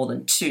wife for more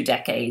than 2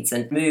 decades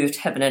and moved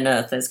heaven and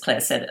earth, as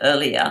Claire said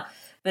earlier.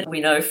 But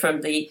we know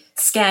from the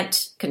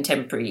scant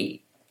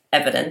contemporary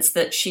evidence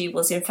that she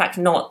was in fact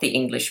not the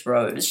English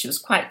Rose. She was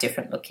quite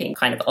different looking,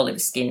 kind of olive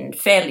skinned,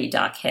 fairly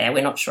dark hair.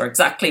 We're not sure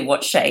exactly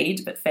what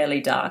shade, but fairly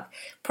dark,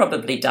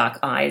 probably dark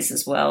eyes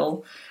as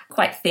well.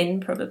 Quite thin,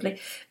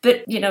 probably.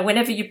 But, you know,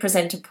 whenever you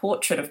present a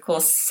portrait, of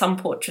course, some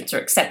portraits are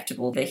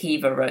acceptable. The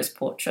Hever Rose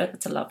portrait,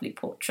 that's a lovely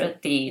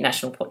portrait. The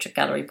National Portrait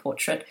Gallery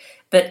portrait.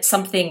 But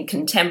something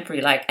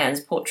contemporary like Anne's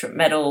portrait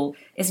medal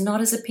is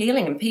not as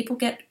appealing. And people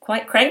get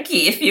quite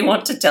cranky if you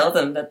want to tell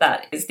them that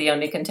that is the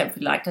only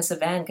contemporary likeness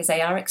of Anne, because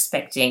they are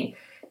expecting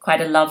quite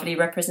a lovely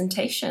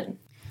representation.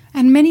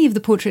 And many of the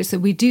portraits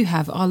that we do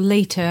have are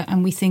later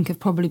and we think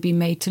have probably been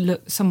made to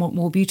look somewhat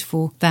more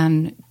beautiful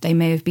than they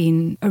may have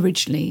been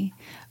originally.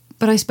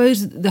 But I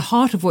suppose the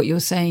heart of what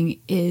you're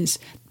saying is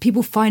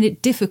people find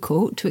it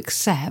difficult to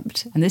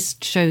accept, and this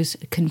shows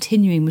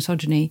continuing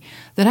misogyny,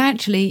 that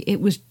actually it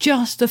was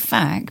just the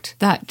fact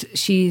that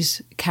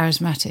she's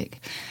charismatic,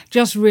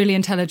 just really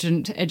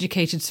intelligent,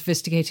 educated,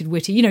 sophisticated,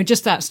 witty, you know,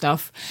 just that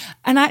stuff.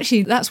 And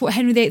actually that's what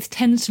Henry VIII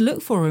tends to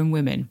look for in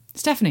women.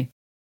 Stephanie?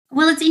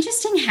 Well, it's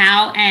interesting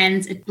how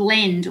Anne's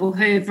blend or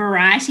her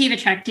variety of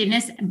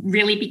attractiveness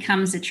really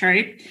becomes a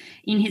trope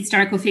in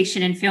historical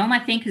fiction and film, I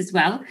think, as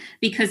well,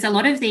 because a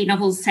lot of the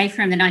novels, say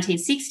from the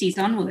 1960s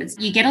onwards,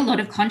 you get a lot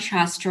of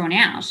contrast drawn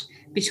out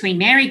between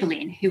Mary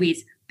Boleyn, who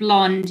is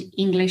blonde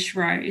English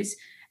rose,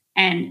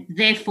 and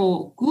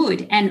therefore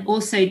good and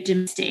also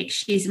domestic.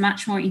 She's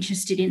much more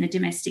interested in the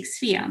domestic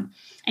sphere.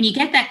 And you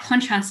get that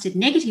contrasted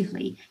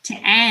negatively to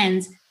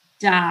Anne's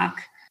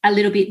dark, a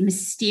little bit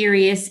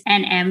mysterious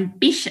and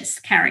ambitious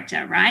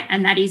character, right?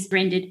 And that is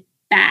rendered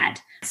bad.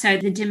 So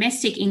the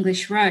domestic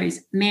English rose,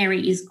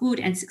 Mary, is good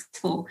and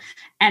successful.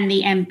 And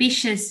the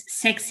ambitious,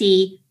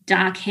 sexy,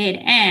 dark-haired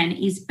Anne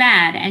is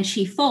bad, and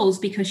she falls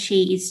because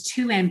she is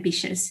too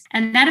ambitious.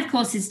 And that, of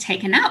course, is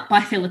taken up by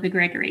Philippa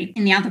Gregory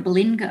in The Other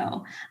Boleyn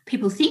Girl.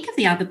 People think of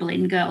The Other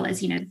Boleyn Girl as,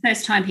 the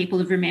first time people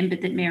have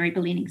remembered that Mary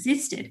Boleyn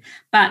existed.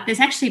 But there's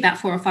actually about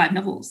 4 or 5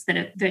 novels that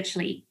are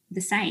virtually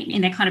the same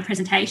in their kind of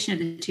presentation of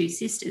the two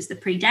sisters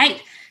that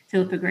predate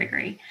Philippa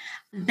Gregory,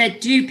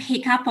 that do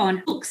pick up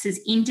on looks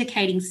as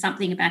indicating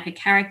something about her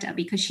character,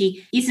 because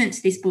she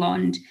isn't this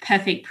blonde,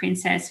 perfect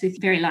princess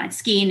with very light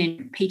skin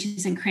and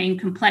peaches and cream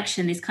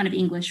complexion, this kind of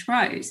English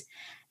rose.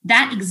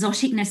 That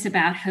exoticness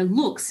about her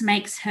looks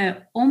makes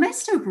her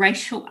almost a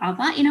racial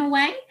other in a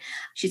way.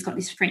 She's got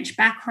this French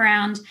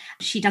background.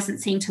 She doesn't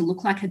seem to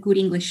look like a good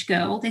English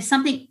girl. There's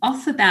something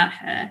off about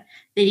her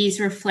that is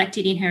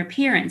reflected in her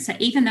appearance. So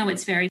even though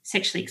it's very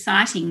sexually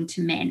exciting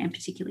to men, and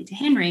particularly to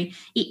Henry,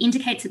 it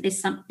indicates that there's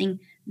something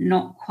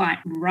not quite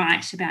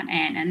right about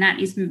Anne. And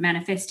that is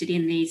manifested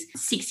in these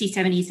 60s,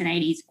 70s and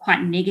 80s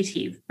quite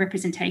negative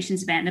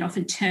representations of Anne that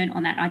often turn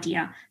on that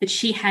idea that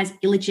she has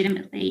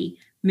illegitimately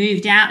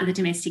moved out of the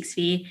domestic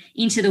sphere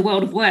into the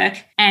world of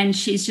work, and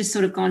she's just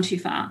sort of gone too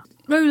far.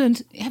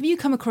 Roland, have you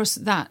come across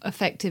that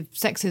effective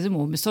sexism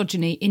or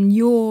misogyny in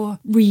your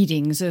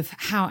readings of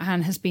how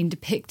Anne has been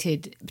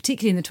depicted,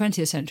 particularly in the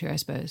 20th century, I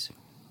suppose?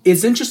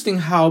 It's interesting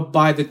how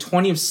by the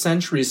 20th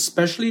century,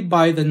 especially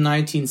by the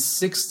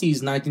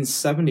 1960s,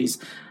 1970s,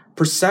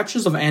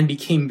 perceptions of Anne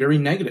became very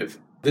negative.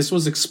 This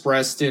was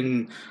expressed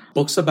in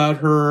books about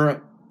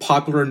her,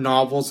 popular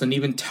novels, and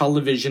even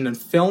television and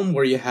film,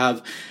 where you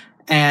have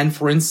Anne,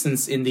 for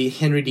instance, in the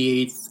Henry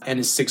VIII and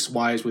His Six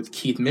Wives with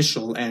Keith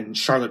Mitchell and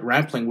Charlotte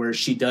Rampling, where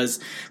she does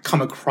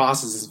come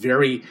across as this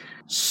very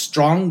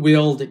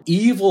strong-willed,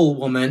 evil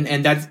woman,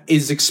 and that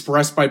is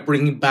expressed by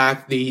bringing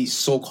back the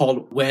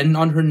so-called wen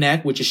on her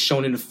neck, which is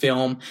shown in the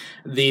film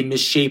The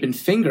Misshapen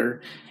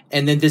Finger.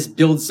 And then this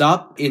builds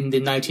up in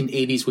the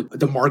 1980s with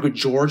the Margaret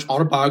George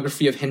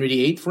autobiography of Henry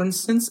VIII, for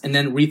instance, and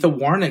then Retha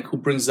Warnick, who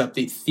brings up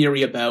the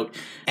theory about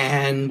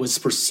Anne was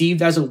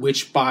perceived as a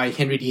witch by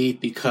Henry VIII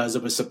because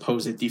of a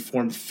supposed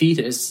deformed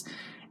fetus.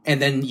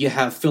 And then you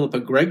have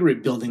Philippa Gregory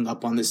building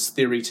up on this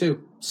theory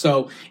too.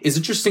 So it's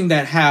interesting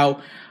that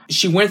how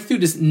she went through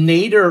this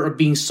nadir of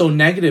being so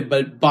negative,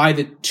 but by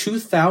the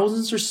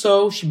 2000s or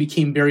so, she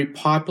became very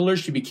popular.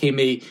 She became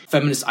a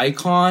feminist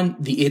icon,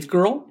 the It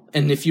Girl.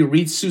 And if you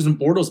read Susan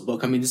Bordeaux's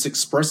book, I mean, this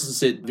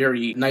expresses it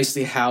very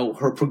nicely, how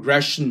her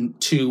progression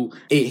to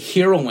a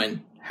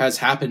heroine has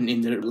happened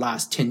in the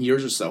last 10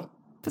 years or so.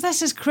 But that's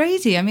just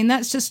crazy. I mean,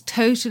 that's just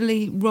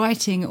totally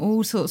writing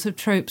all sorts of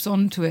tropes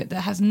onto it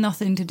that has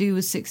nothing to do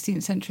with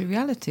 16th century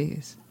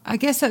realities. I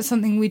guess that's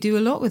something we do a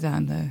lot with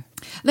Anne, though.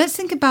 Let's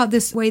think about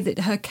this way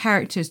that her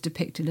character is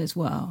depicted as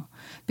well,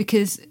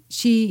 because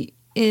she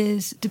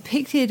is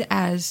depicted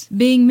as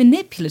being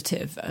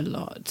manipulative a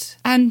lot.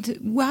 And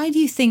why do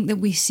you think that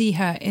we see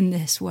her in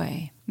this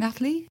way?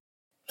 Natalie?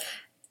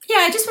 Yeah,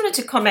 I just wanted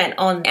to comment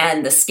on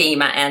Anne the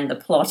schemer and the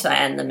plotter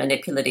and the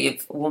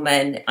manipulative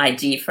woman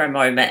idea for a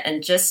moment,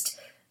 and just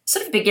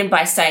sort of begin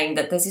by saying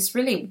that there's this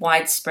really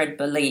widespread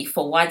belief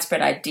or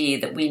widespread idea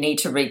that we need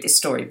to read this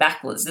story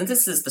backwards. And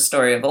this is the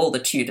story of all the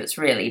Tudors,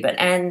 really. But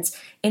Anne's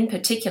in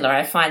particular,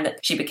 I find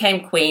that she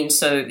became queen,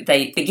 so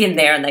they begin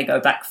there and they go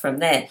back from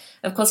there.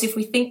 Of course, if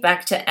we think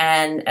back to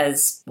Anne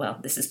as, well,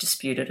 this is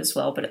disputed as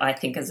well, but I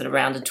think as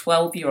around a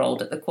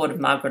 12-year-old at the court of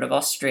Margaret of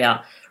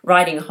Austria,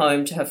 writing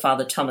home to her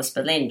father, Thomas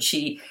Boleyn,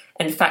 she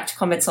in fact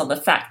comments on the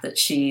fact that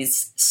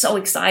she's so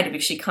excited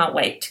because she can't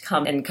wait to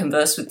come and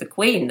converse with the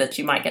Queen, that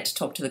she might get to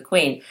talk to the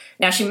Queen.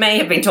 Now, she may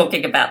have been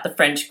talking about the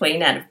French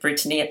Queen, Anne of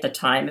Brittany, at the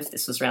time, if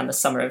this was around the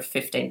summer of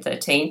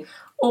 1513,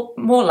 or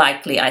more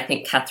likely, I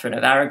think, Catherine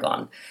of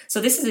Aragon.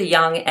 So this is a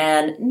young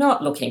Anne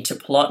not looking to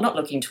plot, not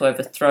looking to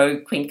overthrow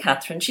Queen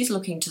Catherine. She's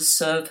looking to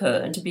serve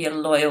her and to be a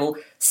loyal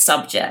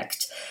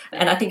subject.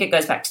 And I think it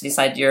goes back to this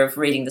idea of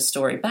reading the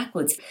story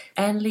backwards.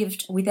 Anne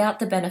lived without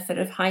the benefit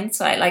of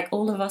hindsight, like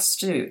all of us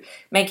do,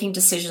 making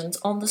decisions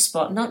on the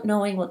spot, not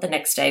knowing what the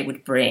next day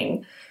would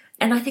bring.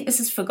 And I think this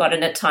is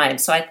forgotten at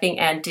times. So I think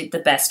Anne did the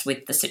best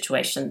with the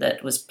situation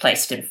that was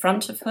placed in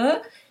front of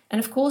her. And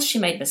of course, she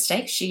made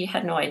mistakes. She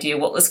had no idea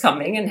what was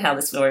coming and how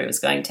the story was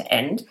going to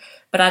end.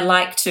 But I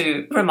like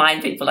to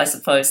remind people, I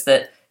suppose,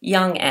 that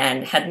young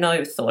Anne had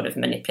no thought of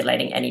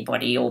manipulating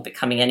anybody or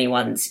becoming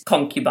anyone's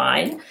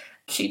concubine.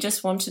 She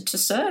just wanted to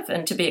serve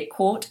and to be at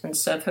court and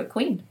serve her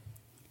queen.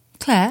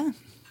 Claire?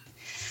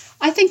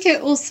 I think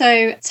it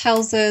also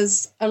tells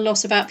us a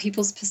lot about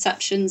people's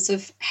perceptions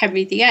of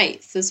Henry VIII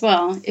as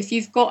well. If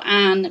you've got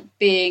Anne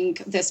being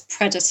this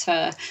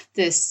predator,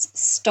 this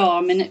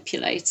star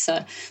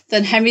manipulator,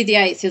 then Henry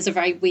VIII is a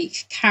very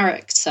weak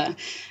character.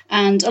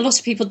 And a lot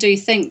of people do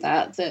think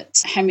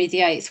that Henry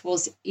VIII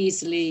was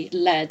easily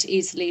led,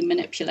 easily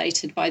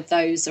manipulated by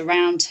those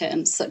around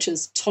him, such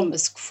as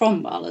Thomas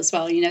Cromwell as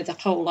well. You know, the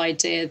whole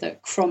idea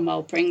that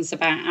Cromwell brings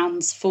about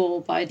Anne's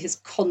fall by his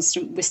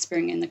constant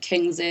whispering in the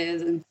king's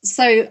ears. And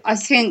so I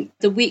think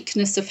the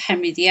weakness of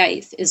Henry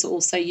VIII is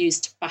also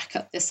used to back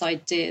up this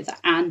idea that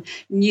Anne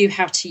knew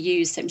how to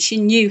use him. She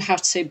knew how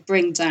to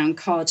bring down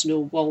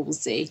Cardinal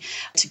Wolsey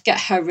to get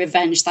her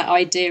revenge, that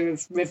idea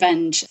of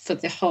revenge for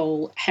the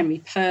whole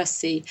Henry Percy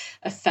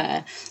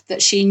affair,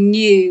 that she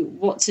knew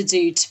what to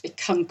do to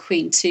become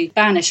queen, to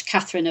banish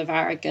Catherine of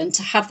Aragon,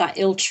 to have that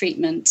ill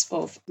treatment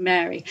of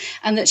Mary,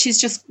 and that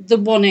she's just the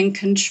one in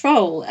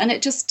control. And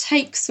it just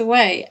takes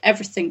away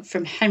everything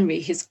from Henry,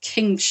 his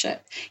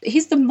kingship.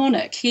 He's the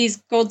monarch, he's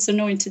God's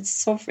anointed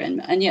sovereign,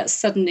 and yet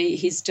suddenly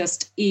he's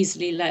just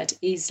easily led,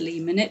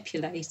 easily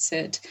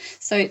manipulated.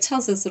 So it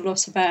tells us a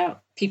lot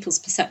about people's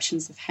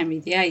perceptions of Henry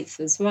VIII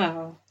as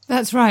well.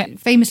 That's right.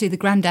 Famously, the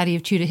granddaddy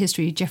of Tudor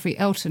history, Geoffrey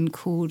Elton,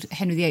 called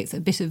Henry VIII a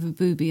bit of a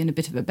booby and a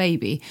bit of a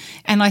baby.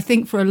 And I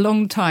think for a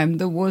long time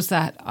there was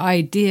that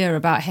idea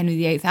about Henry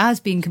VIII as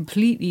being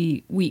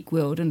completely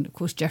weak-willed. And of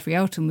course, Geoffrey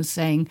Elton was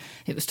saying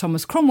it was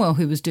Thomas Cromwell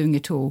who was doing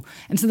it all.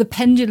 And so the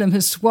pendulum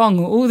has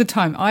swung all the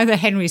time. Either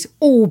Henry's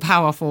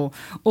all-powerful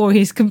or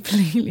he's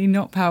completely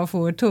not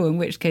powerful at all, in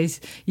which case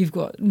you've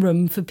got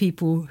room for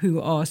people who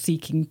are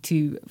seeking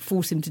to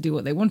force him to do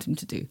what they want him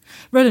to do.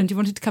 Roland, you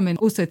wanted to come in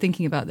also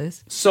thinking about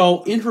this?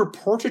 So in her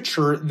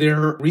portraiture,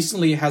 there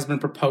recently has been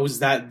proposed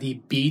that the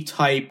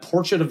B-type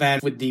portrait of Anne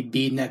with the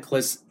B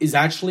necklace is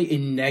actually a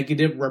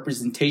negative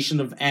representation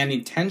of Anne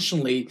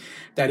intentionally,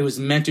 that it was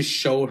meant to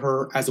show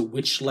her as a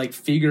witch-like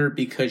figure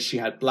because she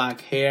had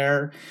black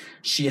hair,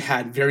 she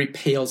had very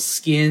pale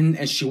skin,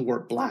 and she wore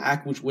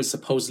black, which was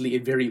supposedly a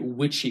very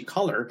witchy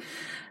color.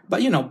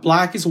 But, you know,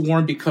 black is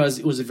worn because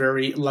it was a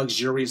very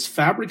luxurious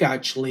fabric,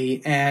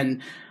 actually.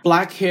 And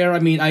black hair, I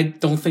mean, I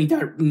don't think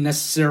that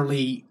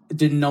necessarily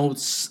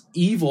denotes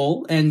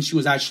evil. And she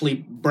was actually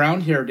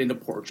brown-haired in the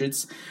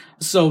portraits.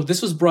 So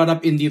this was brought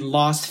up in the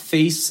Lost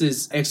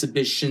Faces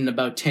exhibition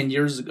about 10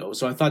 years ago.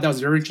 So I thought that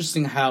was very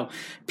interesting how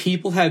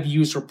people have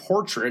used her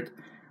portrait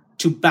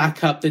to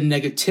back up the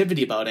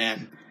negativity about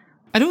Anne.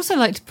 I'd also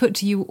like to put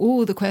to you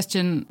all the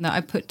question that I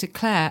put to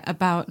Claire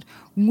about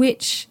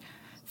which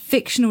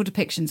fictional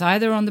depictions,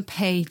 either on the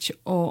page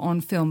or on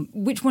film,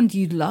 which one do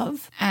you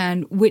love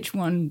and which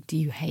one do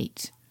you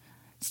hate?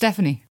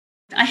 Stephanie?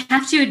 I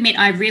have to admit,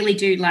 I really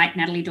do like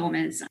Natalie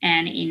Dormer's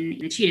Anne in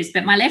The Tudors,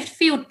 but my left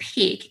field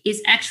pick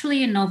is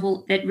actually a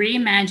novel that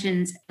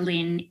reimagines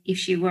Lynn if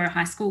she were a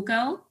high school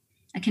girl,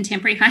 a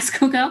contemporary high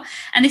school girl.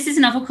 And this is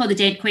a novel called The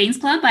Dead Queen's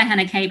Club by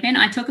Hannah Capin.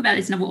 I talk about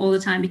this novel all the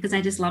time because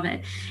I just love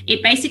it.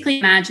 It basically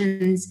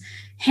imagines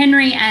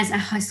Henry as a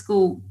high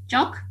school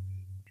jock,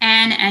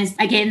 Anne as,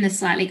 again, the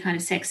slightly kind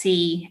of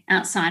sexy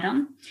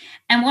outsider.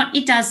 And what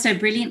it does so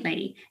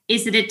brilliantly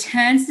is that it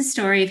turns the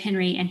story of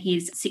Henry and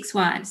his 6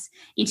 wives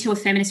into a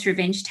feminist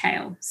revenge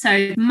tale.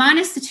 So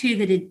minus the 2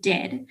 that are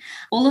dead,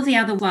 all of the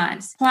other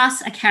wives,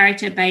 plus a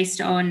character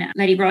based on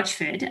Lady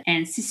Rochford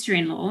and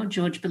sister-in-law,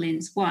 George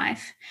Boleyn's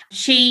wife,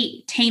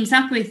 she teams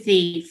up with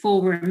the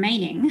 4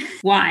 remaining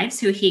wives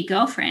who are her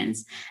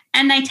girlfriends,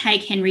 and they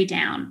take Henry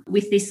down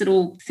with this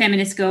little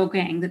feminist girl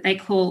gang that they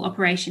call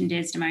Operation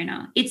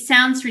Desdemona. It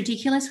sounds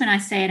ridiculous when I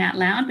say it out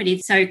loud, but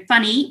it's so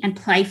funny and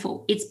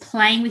playful. It's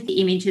playing with the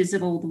images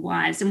of all the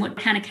wives. And what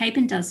Hannah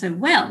Capin does so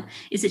well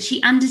is that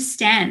she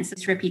understands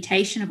this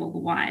reputation of all the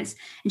wives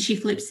and she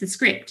flips the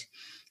script.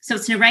 So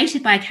it's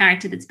narrated by a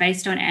character that's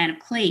based on Anne of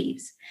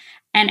Cleves.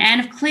 And Anne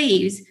of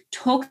Cleves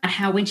talked about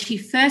how when she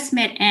first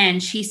met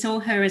Anne, she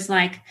saw her as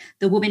like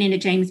the woman in a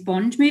James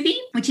Bond movie,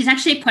 which is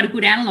actually quite a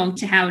good analog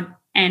to how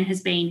Anne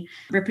has been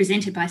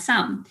represented by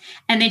some.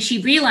 And then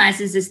she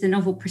realises as the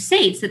novel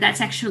proceeds that that's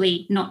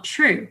actually not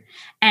true.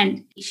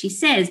 And she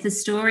says the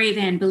story of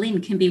Anne Boleyn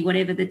can be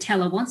whatever the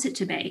teller wants it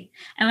to be.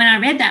 And when I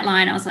read that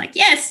line, I was like,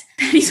 yes,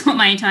 that is what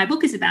my entire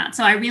book is about.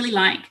 So I really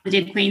like The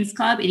Dead Queen's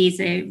Club. It is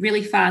a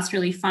really fast,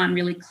 really fun,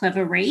 really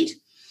clever read.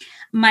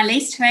 My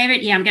least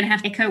favourite, I'm going to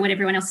have to echo what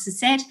everyone else has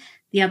said.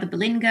 The Other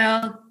Boleyn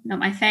Girl, not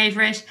my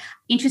favourite.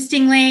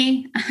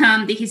 Interestingly,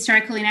 the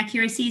historical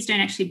inaccuracies don't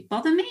actually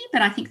bother me,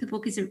 but I think the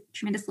book is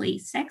tremendously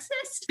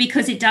sexist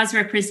because it does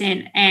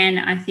represent Anne,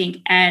 I think,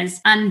 as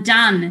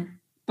undone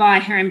by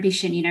her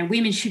ambition. You know,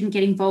 women shouldn't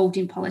get involved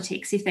in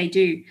politics. If they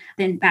do,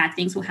 then bad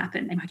things will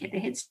happen. They might get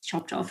their heads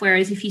chopped off.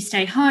 Whereas if you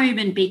stay home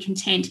and be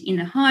content in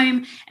the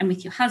home and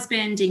with your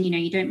husband and, you know,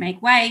 you don't make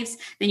waves,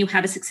 then you'll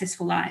have a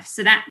successful life.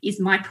 So that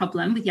is my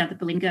problem with The Other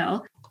Boleyn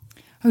Girl.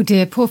 Oh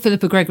dear, poor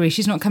Philippa Gregory,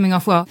 she's not coming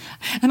off well.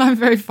 And I'm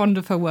very fond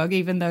of her work,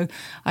 even though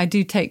I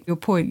do take your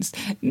points.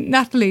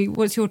 Natalie,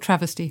 what's your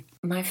travesty?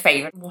 My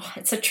favourite,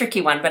 it's a tricky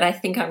one, but I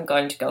think I'm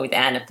going to go with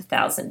Anne of the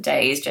Thousand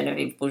Days,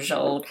 Genevieve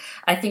Bujold.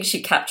 I think she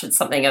captured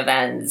something of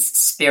Anne's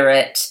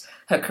spirit,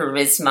 her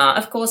charisma.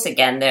 Of course,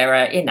 again, there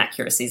are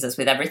inaccuracies as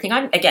with everything.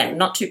 I'm, again,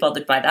 not too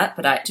bothered by that,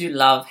 but I do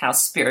love how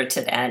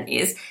spirited Anne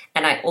is.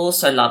 And I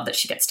also love that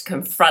she gets to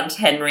confront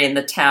Henry in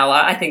the tower.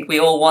 I think we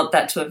all want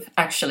that to have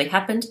actually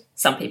happened.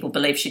 Some people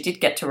believe she did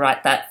get to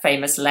write that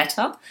famous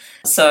letter.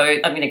 So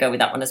I'm going to go with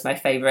that one as my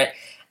favourite.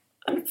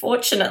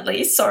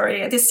 Unfortunately,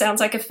 sorry, this sounds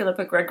like a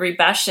Philippa Gregory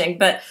bashing,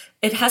 but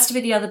it has to be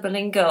the other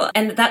Boleyn girl.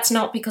 And that's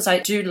not because I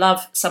do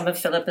love some of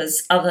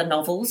Philippa's other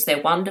novels. They're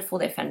wonderful,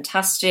 they're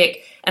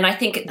fantastic. And I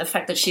think the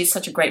fact that she's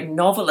such a great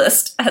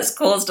novelist has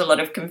caused a lot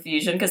of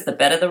confusion, because the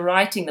better the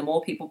writing, the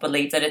more people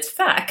believe that it's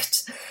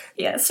fact.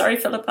 Yeah, sorry,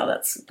 Philippa,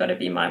 that's got to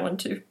be my one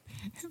too.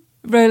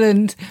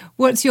 Roland,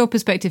 what's your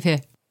perspective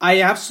here? I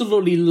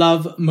absolutely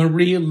love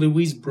Marie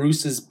Louise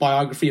Bruce's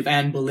biography of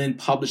Anne Boleyn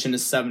published in the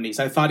 70s.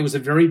 I thought it was a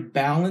very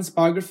balanced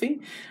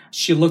biography.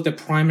 She looked at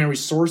primary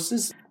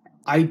sources.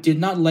 I did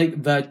not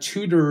like the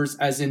Tudors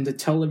as in the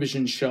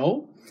television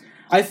show.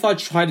 I thought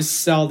tried to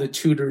sell the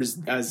Tudors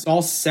as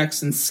all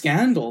sex and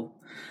scandal.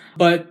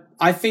 But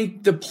I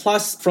think the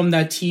plus from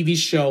that TV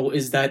show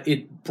is that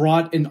it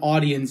brought an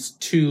audience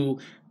to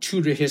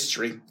Tudor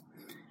history.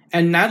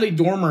 And Natalie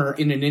Dormer,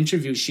 in an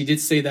interview, she did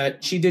say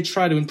that she did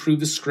try to improve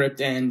the script,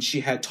 and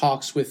she had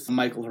talks with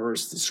Michael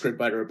Hurst, the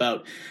scriptwriter,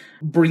 about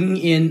bringing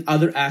in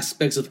other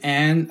aspects of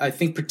Anne. I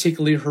think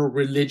particularly her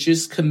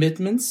religious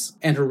commitments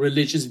and her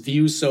religious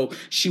views. So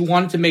she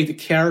wanted to make the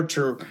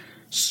character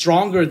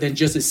stronger than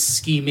just a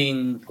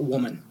scheming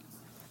woman.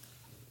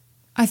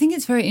 I think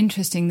it's very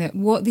interesting that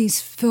what these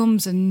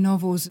films and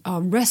novels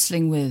are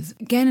wrestling with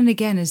again and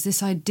again is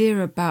this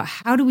idea about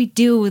how do we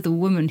deal with a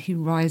woman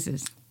who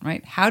rises,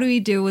 right? How do we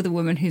deal with a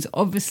woman who's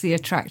obviously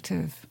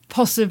attractive,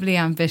 possibly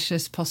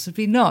ambitious,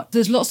 possibly not?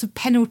 There's lots of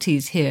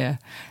penalties here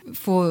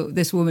for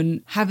this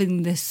woman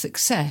having this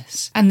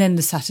success. And then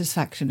the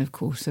satisfaction, of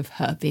course, of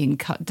her being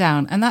cut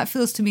down. And that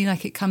feels to me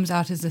like it comes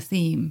out as a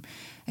theme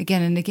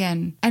again and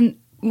again. And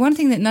one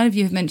thing that none of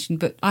you have mentioned,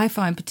 but I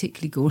find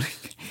particularly galling,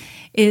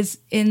 is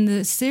in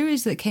the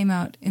series that came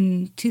out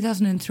in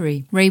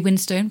 2003, Ray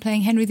Winstone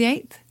playing Henry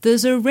VIII,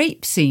 there's a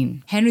rape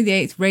scene. Henry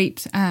VIII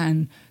rapes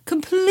Anne.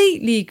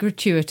 Completely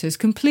gratuitous,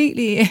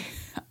 completely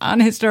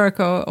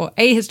unhistorical or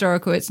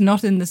ahistorical. It's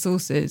not in the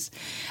sources.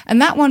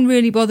 And that one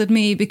really bothered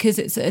me because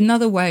it's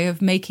another way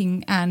of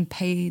making Anne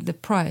pay the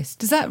price.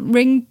 Does that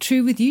ring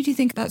true with you? Do you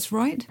think that's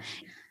right?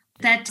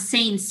 That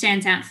scene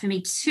stands out for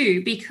me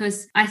too,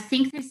 because I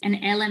think there's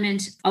an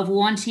element of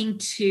wanting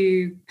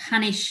to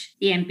punish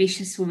the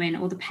ambitious woman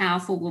or the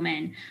powerful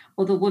woman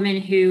or the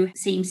woman who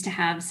seems to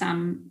have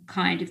some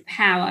kind of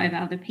power over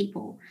other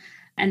people.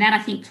 And that, I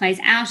think, plays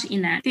out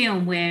in that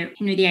film where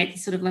Henry VIII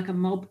is sort of like a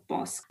mob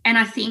boss. And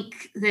I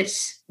think that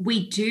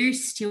we do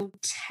still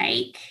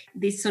take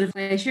this sort of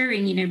pleasure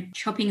in,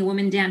 chopping a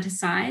woman down to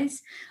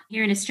size.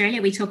 Here in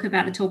Australia, we talk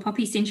about the tall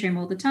poppy syndrome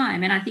all the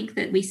time. And I think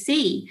that we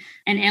see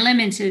an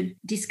element of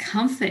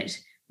discomfort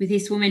with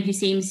this woman who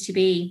seems to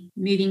be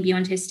moving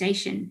beyond her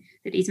station,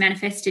 that is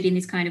manifested in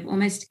this kind of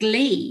almost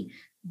glee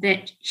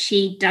that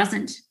she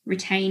doesn't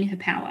retain her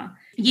power.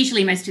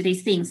 Usually most of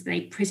these things,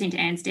 they present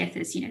Anne's death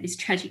as, this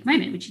tragic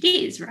moment, which it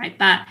is, right?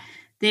 But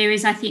there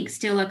is, I think,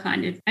 still a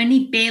kind of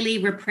only barely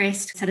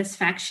repressed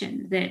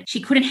satisfaction that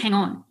she couldn't hang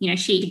on.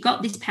 She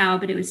got this power,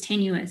 but it was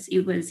tenuous.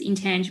 It was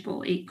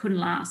intangible. It couldn't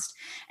last.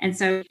 And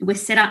so we're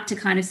set up to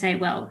kind of say,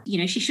 well,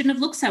 she shouldn't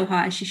have looked so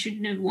high. She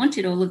shouldn't have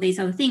wanted all of these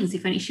other things.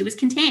 If only she was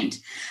content.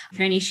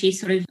 If only she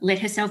sort of let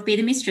herself be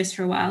the mistress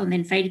for a while and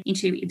then faded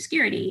into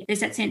obscurity.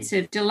 There's that sense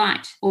of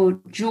delight or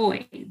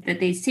joy that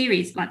these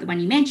series, like the one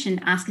you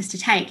mentioned, ask us to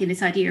take in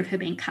this idea of her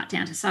being cut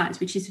down to size,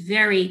 which is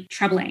very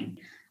troubling.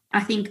 I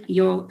think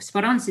you're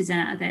spot on,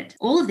 Susanna, that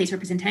all of these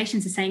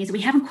representations are saying is that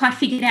we haven't quite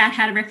figured out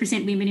how to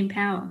represent women in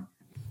power.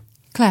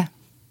 Claire?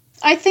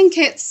 I think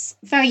it's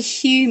very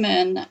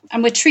human,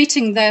 and we're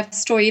treating their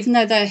story, even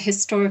though they're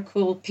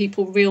historical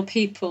people, real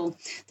people,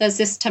 there's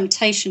this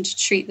temptation to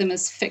treat them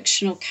as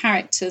fictional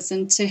characters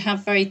and to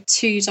have very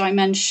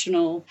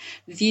two-dimensional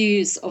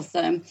views of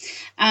them.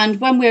 And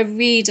when we're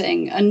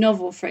reading a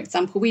novel, for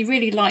example, we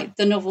really like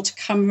the novel to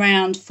come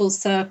round full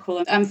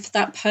circle, and for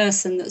that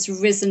person that's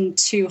risen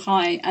too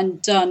high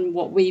and done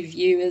what we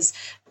view as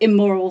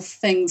immoral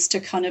things to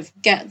kind of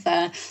get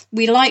there.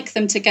 We like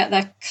them to get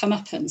their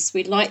comeuppance.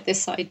 We like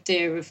this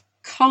idea of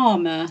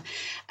karma.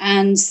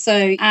 And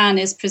so Anne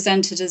is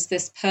presented as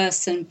this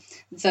person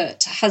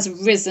that has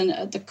risen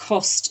at the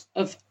cost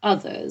of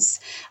others,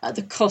 at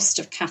the cost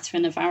of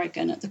Catherine of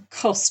Aragon, at the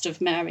cost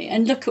of Mary.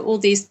 And look at all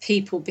these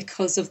people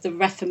because of the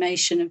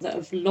Reformation that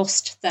have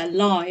lost their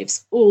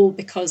lives, all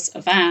because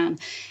of Anne.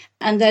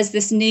 And there's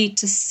this need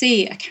to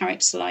see a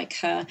character like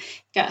her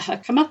get her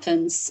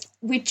comeuppance.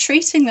 We're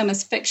treating them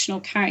as fictional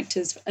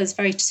characters as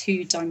very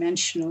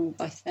two-dimensional,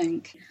 I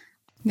think.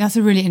 That's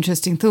a really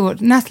interesting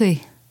thought.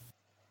 Natalie?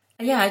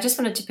 Yeah, I just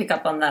wanted to pick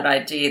up on that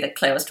idea that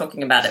Claire was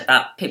talking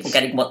about people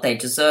getting what they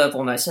deserve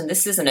almost. And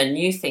this isn't a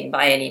new thing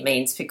by any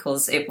means,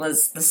 because it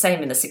was the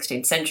same in the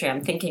 16th century.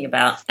 I'm thinking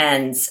about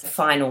Anne's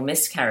final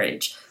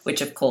miscarriage,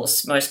 which, of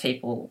course, most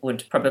people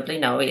would probably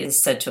know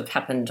is said to have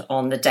happened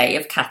on the day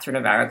of Catherine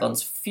of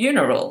Aragon's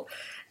funeral.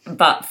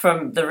 But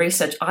from the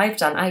research I've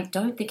done, I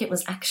don't think it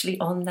was actually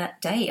on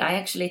that day. I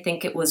actually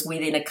think it was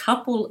within a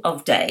couple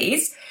of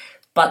days,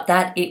 but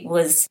that it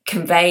was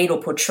conveyed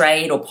or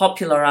portrayed or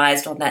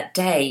popularised on that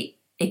day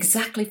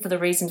exactly for the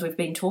reasons we've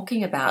been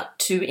talking about,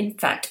 to in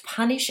fact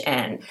punish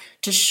Anne,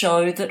 to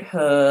show that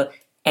her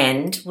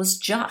end was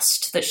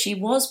just, that she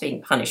was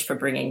being punished for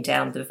bringing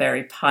down the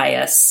very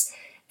pious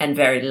and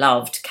very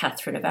loved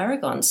Catherine of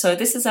Aragon. So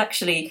this is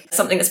actually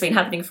something that's been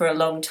happening for a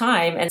long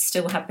time and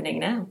still happening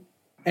now.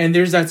 And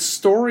there's that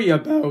story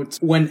about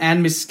when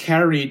Anne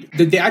miscarried,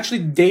 the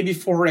day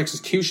before her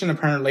execution,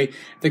 apparently,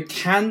 the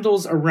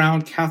candles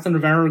around Catherine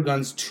of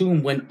Aragon's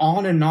tomb went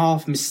on and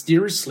off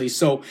mysteriously.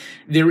 So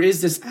there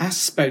is this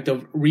aspect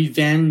of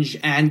revenge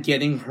and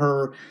getting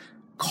her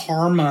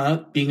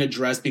karma being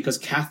addressed because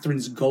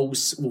Catherine's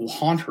ghost will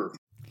haunt her.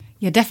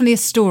 Yeah, definitely a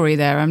story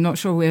there. I'm not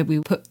sure where we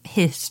put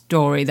his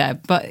story there,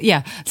 but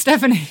yeah,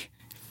 Stephanie.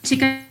 To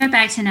go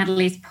back to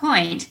Natalie's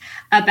point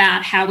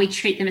about how we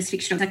treat them as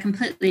fictional, I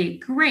completely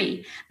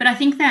agree. But I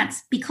think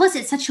that's because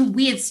it's such a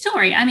weird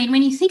story. I mean,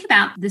 when you think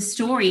about the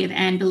story of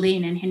Anne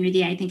Boleyn and Henry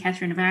VIII and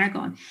Catherine of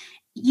Aragon,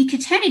 you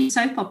could turn it into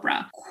soap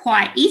opera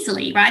quite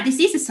easily, right? This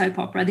is a soap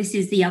opera. This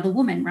is The Other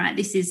Woman, right?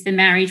 This is the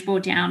marriage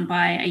brought down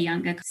by a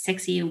younger,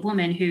 sexier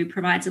woman who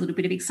provides a little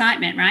bit of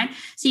excitement, right?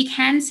 So you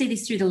can see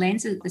this through the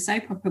lens of the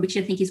soap opera, which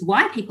I think is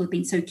why people have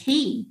been so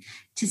keen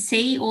to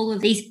see all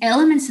of these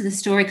elements of the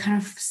story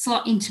kind of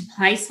slot into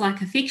place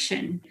like a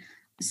fiction.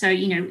 So,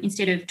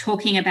 instead of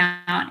talking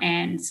about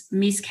Anne's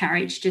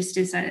miscarriage just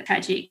as a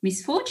tragic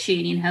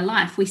misfortune in her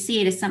life, we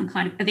see it as some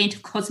kind of event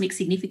of cosmic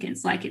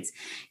significance, like it's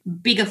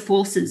bigger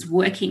forces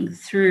working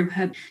through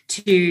her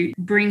to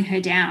bring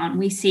her down.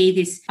 We see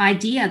this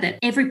idea that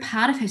every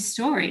part of her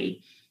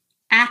story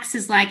acts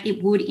as like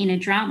it would in a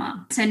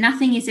drama. So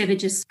nothing is ever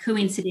just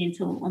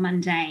coincidental or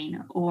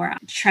mundane or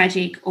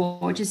tragic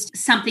or just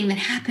something that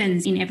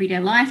happens in everyday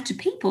life to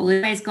people.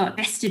 It always got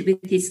vested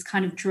with this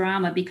kind of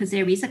drama because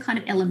there is a kind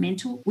of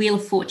elemental Wheel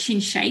of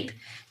Fortune shape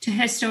to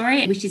her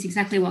story, which is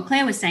exactly what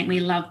Claire was saying. We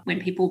love when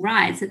people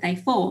rise, that they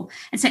fall.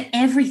 And so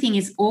everything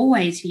is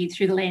always viewed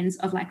through the lens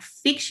of like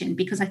fiction,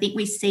 because I think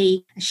we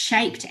see a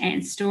shaped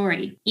Anne's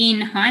story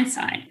in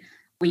hindsight.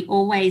 We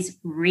always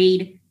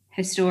read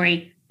her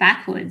story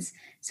backwards.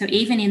 So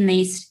even in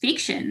these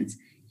fictions,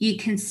 you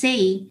can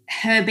see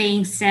her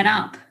being set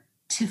up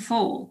to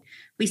fall.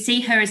 We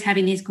see her as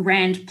having this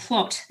grand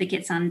plot that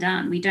gets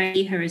undone. We don't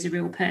see her as a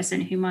real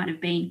person who might have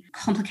been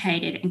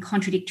complicated and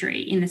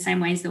contradictory in the same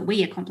ways that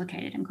we are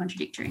complicated and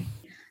contradictory.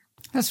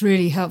 That's a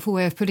really helpful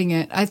way of putting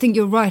it. I think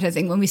you're right. I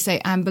think when we say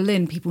Anne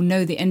Boleyn, people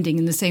know the ending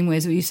in the same way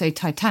as when you say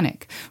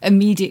Titanic.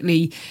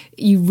 Immediately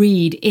you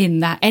read in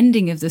that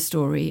ending of the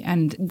story,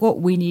 and what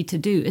we need to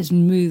do is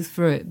move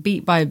through it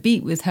beat by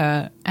beat with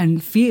her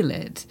and feel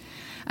it.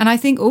 And I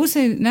think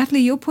also, Natalie,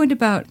 your point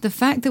about the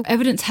fact that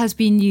evidence has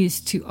been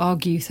used to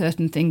argue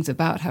certain things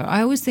about her.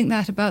 I always think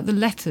that about the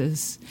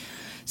letters.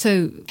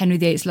 So Henry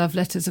VIII's love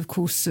letters, of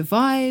course,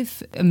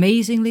 survive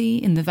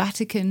amazingly in the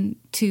Vatican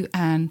to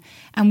Anne.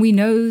 And we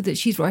know that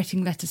she's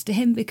writing letters to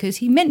him because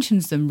he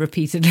mentions them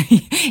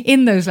repeatedly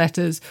in those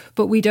letters,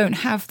 but we don't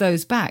have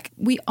those back.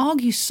 We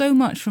argue so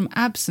much from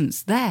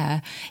absence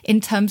there in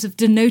terms of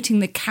denoting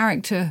the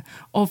character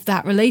of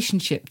that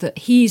relationship, that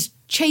he's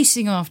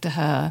chasing after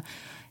her,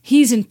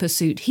 he's in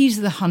pursuit,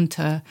 he's the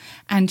hunter,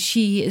 and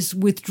she is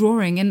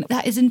withdrawing. And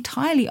that is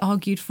entirely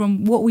argued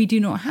from what we do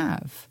not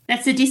have.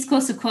 That's the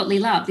discourse of courtly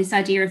love, this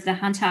idea of the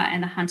hunter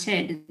and the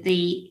hunted,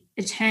 the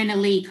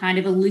eternally kind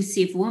of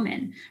elusive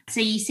woman. So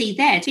you see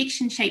there,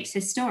 fiction shapes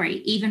her story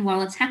even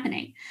while it's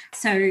happening.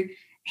 So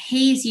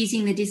he's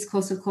using the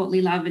discourse of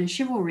courtly love and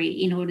chivalry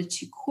in order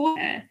to court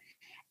her.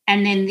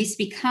 And then this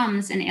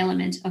becomes an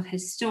element of her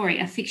story,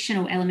 a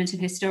fictional element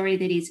of her story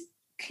that is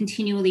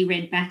continually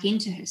read back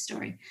into her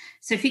story.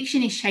 So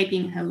fiction is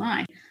shaping her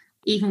life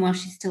even while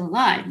she's still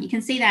alive. You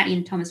can see that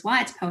in Thomas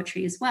Wyatt's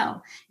poetry as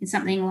well. In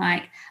something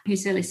like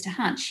Who's Sir Lister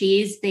Hunt,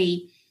 she is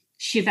the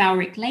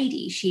chivalric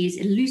lady. She is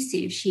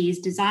elusive, she is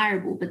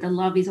desirable, but the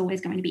love is always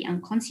going to be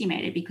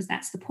unconsummated because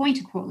that's the point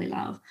of courtly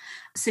love.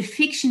 So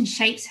fiction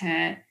shapes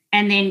her.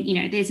 And then,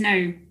 there's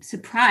no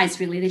surprise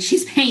really that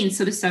she's been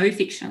sort of so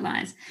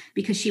fictionalized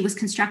because she was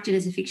constructed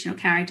as a fictional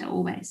character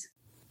always.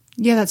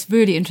 Yeah, that's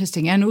really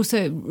interesting, and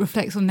also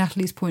reflects on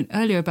Natalie's point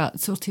earlier about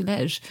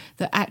sortilège,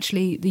 that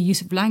actually the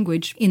use of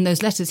language in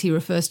those letters, he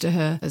refers to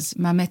her as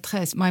ma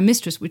maîtresse, my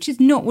mistress, which is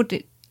not what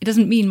it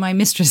doesn't mean my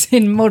mistress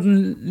in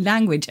modern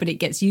language, but it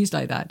gets used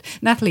like that.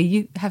 Natalie,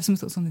 you have some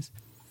thoughts on this?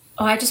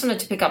 Oh, I just wanted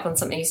to pick up on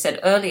something you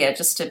said earlier,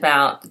 just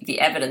about the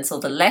evidence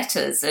or the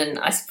letters. And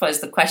I suppose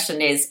the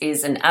question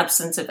is an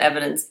absence of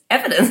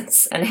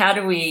evidence? And how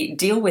do we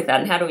deal with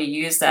that? And how do we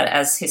use that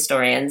as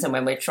historians and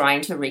when we're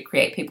trying to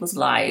recreate people's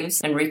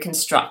lives and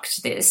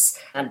reconstruct this?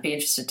 I'd be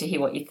interested to hear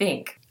what you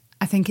think.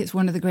 I think it's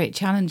one of the great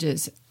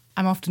challenges.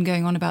 I'm often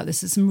going on about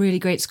this. There's some really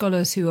great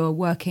scholars who are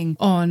working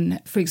on,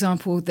 for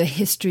example, the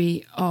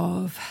history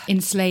of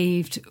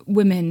enslaved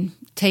women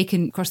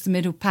taken across the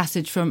Middle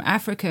Passage from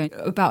Africa,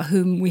 about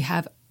whom we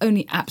have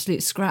only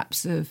absolute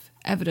scraps of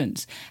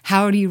evidence.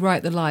 How do you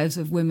write the lives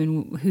of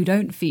women who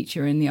don't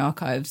feature in the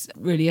archives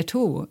really at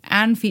all?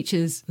 Anne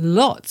features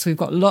lots. We've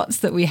got lots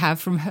that we have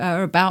from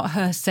her, about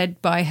her,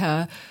 said by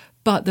her.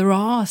 But there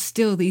are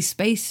still these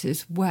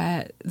spaces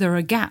where there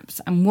are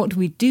gaps. And what do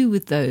we do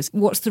with those?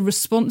 What's the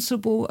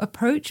responsible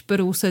approach, but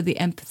also the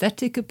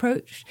empathetic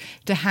approach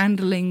to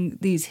handling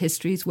these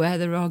histories where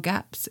there are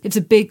gaps? It's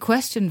a big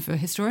question for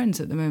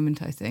historians at the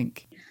moment, I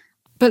think.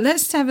 But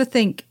let's have a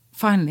think,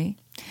 finally,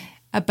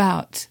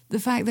 about the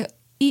fact that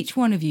each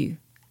one of you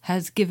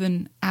has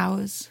given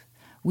hours,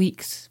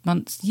 weeks,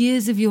 months,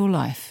 years of your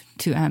life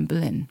to Anne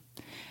Boleyn.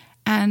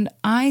 And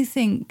I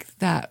think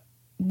that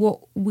what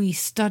we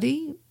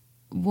study,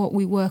 what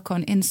we work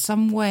on, in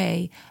some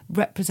way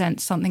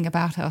represents something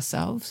about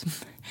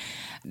ourselves,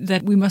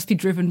 that we must be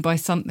driven by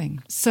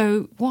something.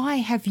 So why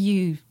have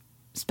you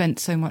spent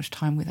so much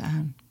time with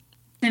Anne?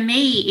 For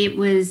me, it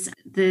was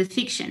the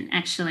fiction,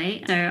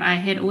 actually. So I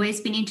had always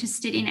been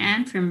interested in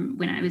Anne from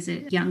when I was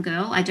a young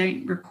girl. I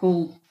don't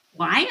recall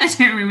why. I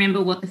don't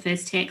remember what the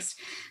first text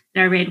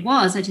that I read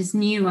was. I just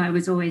knew I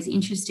was always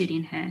interested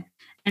in her.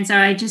 And so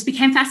I just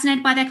became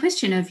fascinated by that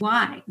question of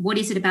why. What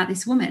is it about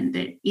this woman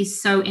that is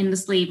so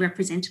endlessly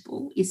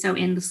representable, is so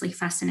endlessly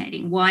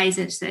fascinating? Why is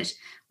it that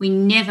we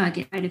never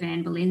get rid of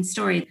Anne Boleyn's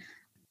story?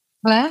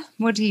 Claire,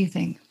 what do you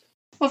think?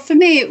 Well, for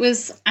me, it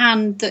was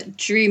Anne that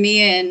drew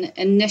me in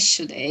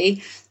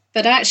initially,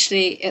 but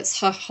actually it's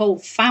her whole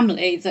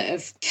family that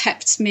have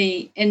kept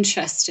me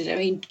interested. I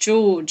mean,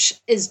 George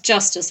is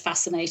just as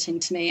fascinating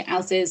to me,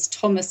 as is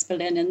Thomas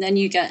Boleyn, and then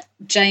you get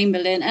Jane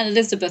Boleyn and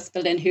Elizabeth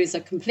Boleyn, who's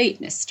a complete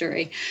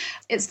mystery.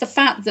 It's the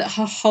fact that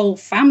her whole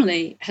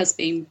family has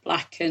been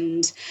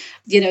blackened,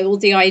 all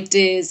the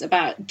ideas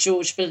about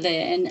George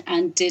Boleyn,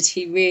 and did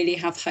he really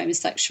have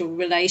homosexual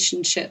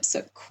relationships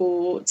at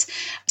court?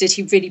 Did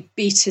he really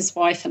beat his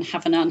wife and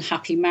have an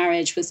unhappy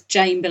marriage? Was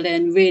Jane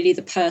Boleyn really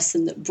the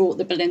person that brought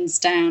the Boleyns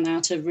down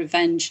out of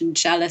revenge and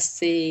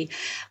jealousy?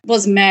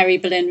 Was Mary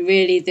Boleyn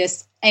really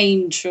this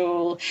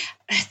angel?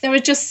 There are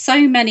just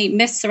so many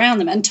myths around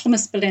them. And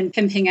Thomas Boleyn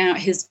pimping out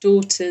his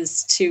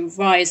daughters to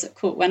rise at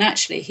court when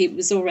actually he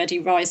was already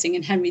rising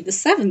in Henry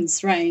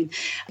VII's reign.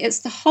 It's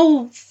the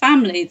whole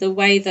family, the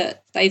way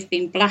that they've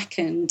been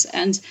blackened.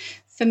 And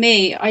for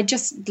me, I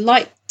just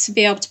like to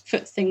be able to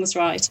put things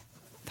right.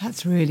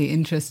 That's really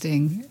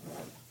interesting.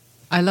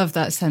 I love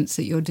that sense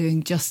that you're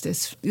doing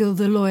justice. You're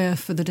the lawyer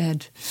for the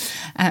dead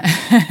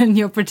and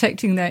you're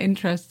protecting their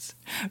interests.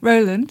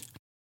 Roland?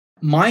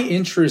 My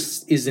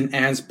interest is in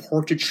Anne's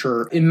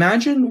portraiture.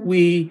 Imagine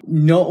we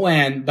know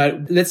Anne,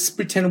 but let's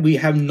pretend we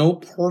have no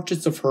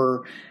portraits of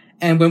her.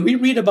 And when we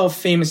read about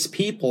famous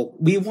people,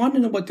 we want to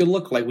know what they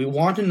look like. We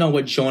want to know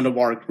what Joan of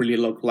Arc really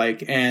looked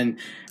like. And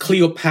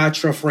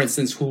Cleopatra, for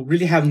instance, who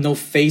really have no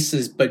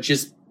faces, but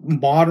just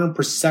modern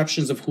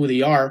perceptions of who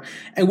they are.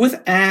 And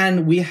with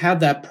Anne, we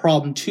have that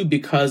problem too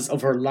because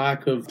of her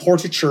lack of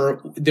portraiture.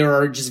 There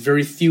are just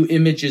very few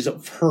images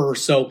of her.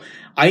 So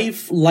I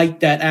like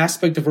that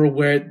aspect of her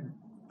where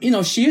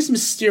she is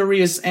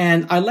mysterious,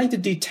 and I like the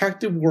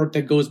detective work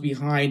that goes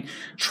behind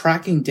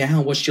tracking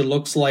down what she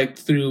looks like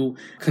through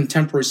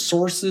contemporary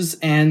sources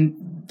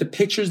and the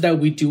pictures that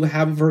we do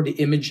have of her, the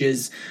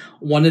images.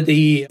 One of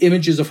the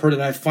images of her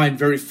that I find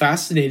very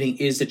fascinating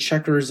is the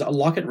Chequers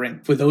locket ring.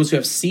 For those who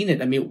have seen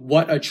it, I mean,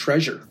 what a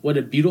treasure. What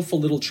a beautiful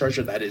little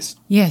treasure that is.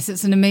 Yes,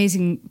 it's an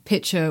amazing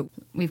picture.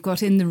 We've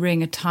got in the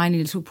ring a tiny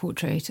little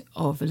portrait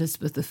of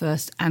Elizabeth I,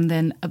 and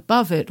then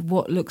above it,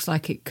 what looks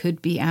like it could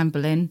be Anne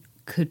Boleyn,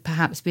 could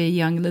perhaps be a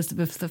young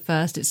Elizabeth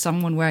I. It's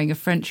someone wearing a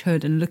French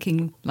hood and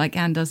looking like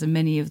Anne does in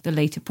many of the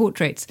later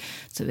portraits.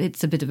 So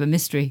it's a bit of a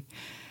mystery.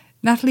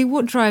 Natalie,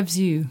 what drives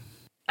you?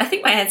 I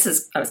think my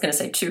answer's, I was going to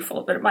say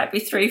twofold, but it might be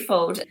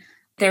threefold.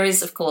 There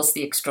is, of course,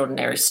 the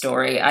extraordinary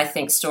story. I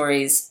think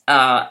stories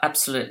are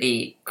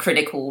absolutely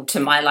critical to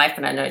my life,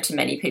 and I know to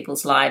many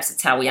people's lives.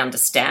 It's how we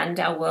understand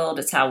our world.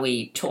 It's how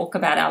we talk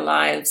about our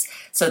lives.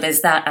 So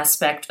there's that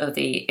aspect of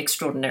the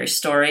extraordinary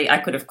story. I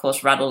could, of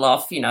course, rattle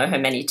off, her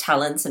many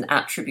talents and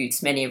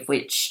attributes, many of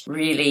which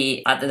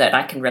really that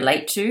I can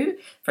relate to.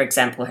 For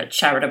example, her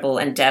charitable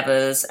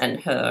endeavours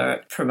and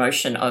her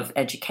promotion of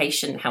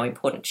education, how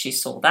important she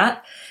saw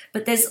that.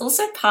 But there's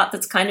also a part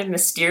that's kind of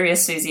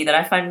mysterious, Susie, that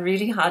I find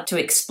really hard to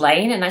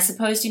explain. And I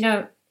suppose,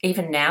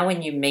 even now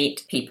when you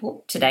meet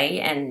people today,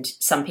 and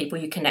some people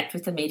you connect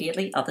with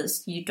immediately,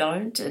 others you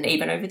don't. And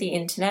even over the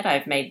internet,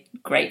 I've made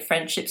great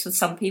friendships with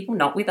some people,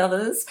 not with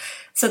others.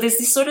 So there's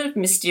this sort of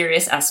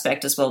mysterious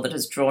aspect as well that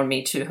has drawn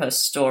me to her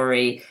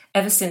story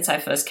ever since I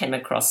first came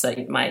across her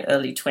in my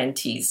early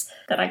 20s,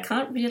 that I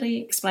can't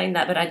really explain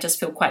that, but I just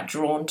feel quite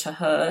drawn to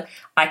her.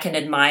 I can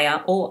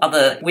admire all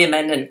other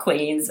women and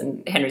queens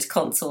and Henry's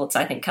consorts.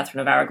 I think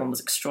Catherine of Aragon was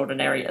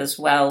extraordinary as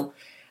well.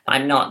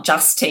 I'm not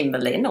just Team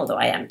Boleyn, although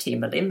I am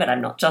Team Boleyn, but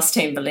I'm not just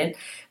Team Boleyn.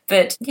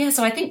 But yeah,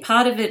 so I think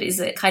part of it is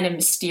a kind of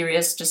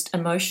mysterious, just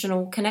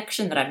emotional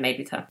connection that I've made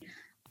with her.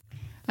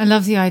 I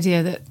love the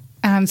idea that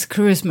Anne's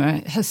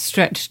charisma has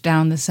stretched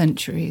down the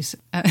centuries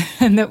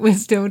and that we're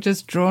still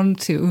just drawn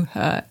to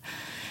her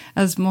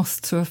as moths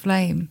to a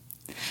flame.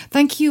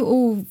 Thank you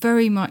all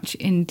very much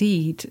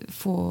indeed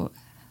for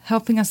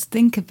helping us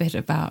think a bit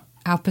about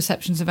our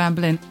perceptions of Anne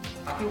Boleyn.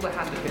 I feel the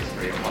hand of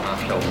history upon our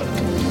shoulders.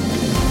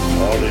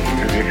 All this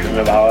tradition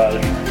of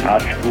ours, our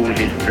school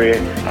history,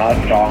 our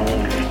songs,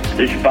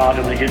 this part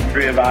of the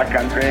history of our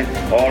country,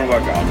 all were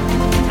gone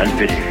and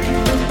finished.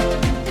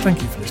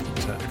 Thank you for listening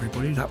to that,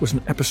 everybody. That was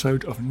an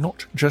episode of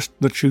Not Just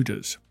the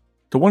Tudors,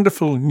 the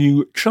wonderful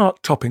new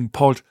chart-topping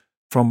pod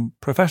from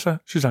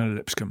Professor Susanna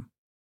Lipscomb.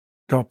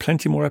 There are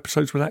plenty more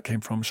episodes where that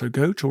came from, so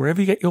go to wherever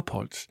you get your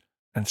pods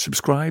and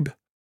subscribe,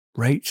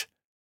 rate,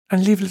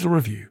 and leave a little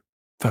review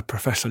for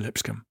Professor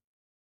Lipscomb,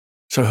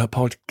 so her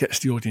pod gets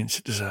the audience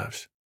it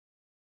deserves.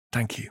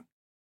 Thank you.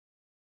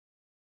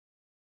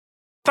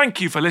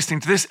 Thank you for listening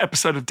to this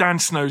episode of Dan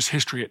Snow's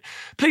History It.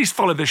 Please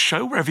follow this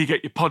show wherever you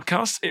get your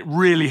podcasts. It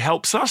really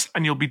helps us,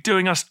 and you'll be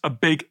doing us a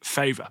big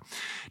favour.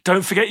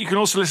 Don't forget, you can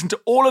also listen to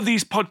all of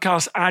these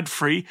podcasts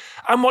ad-free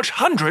and watch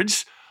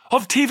hundreds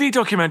of TV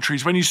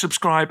documentaries when you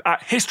subscribe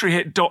at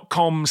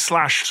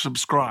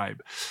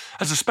historyhit.com/subscribe.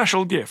 As a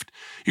special gift,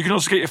 you can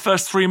also get your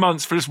first 3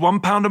 months for just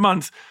 £1 a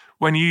month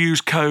when you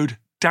use code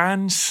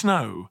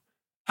DANSNOW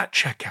at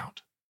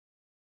checkout.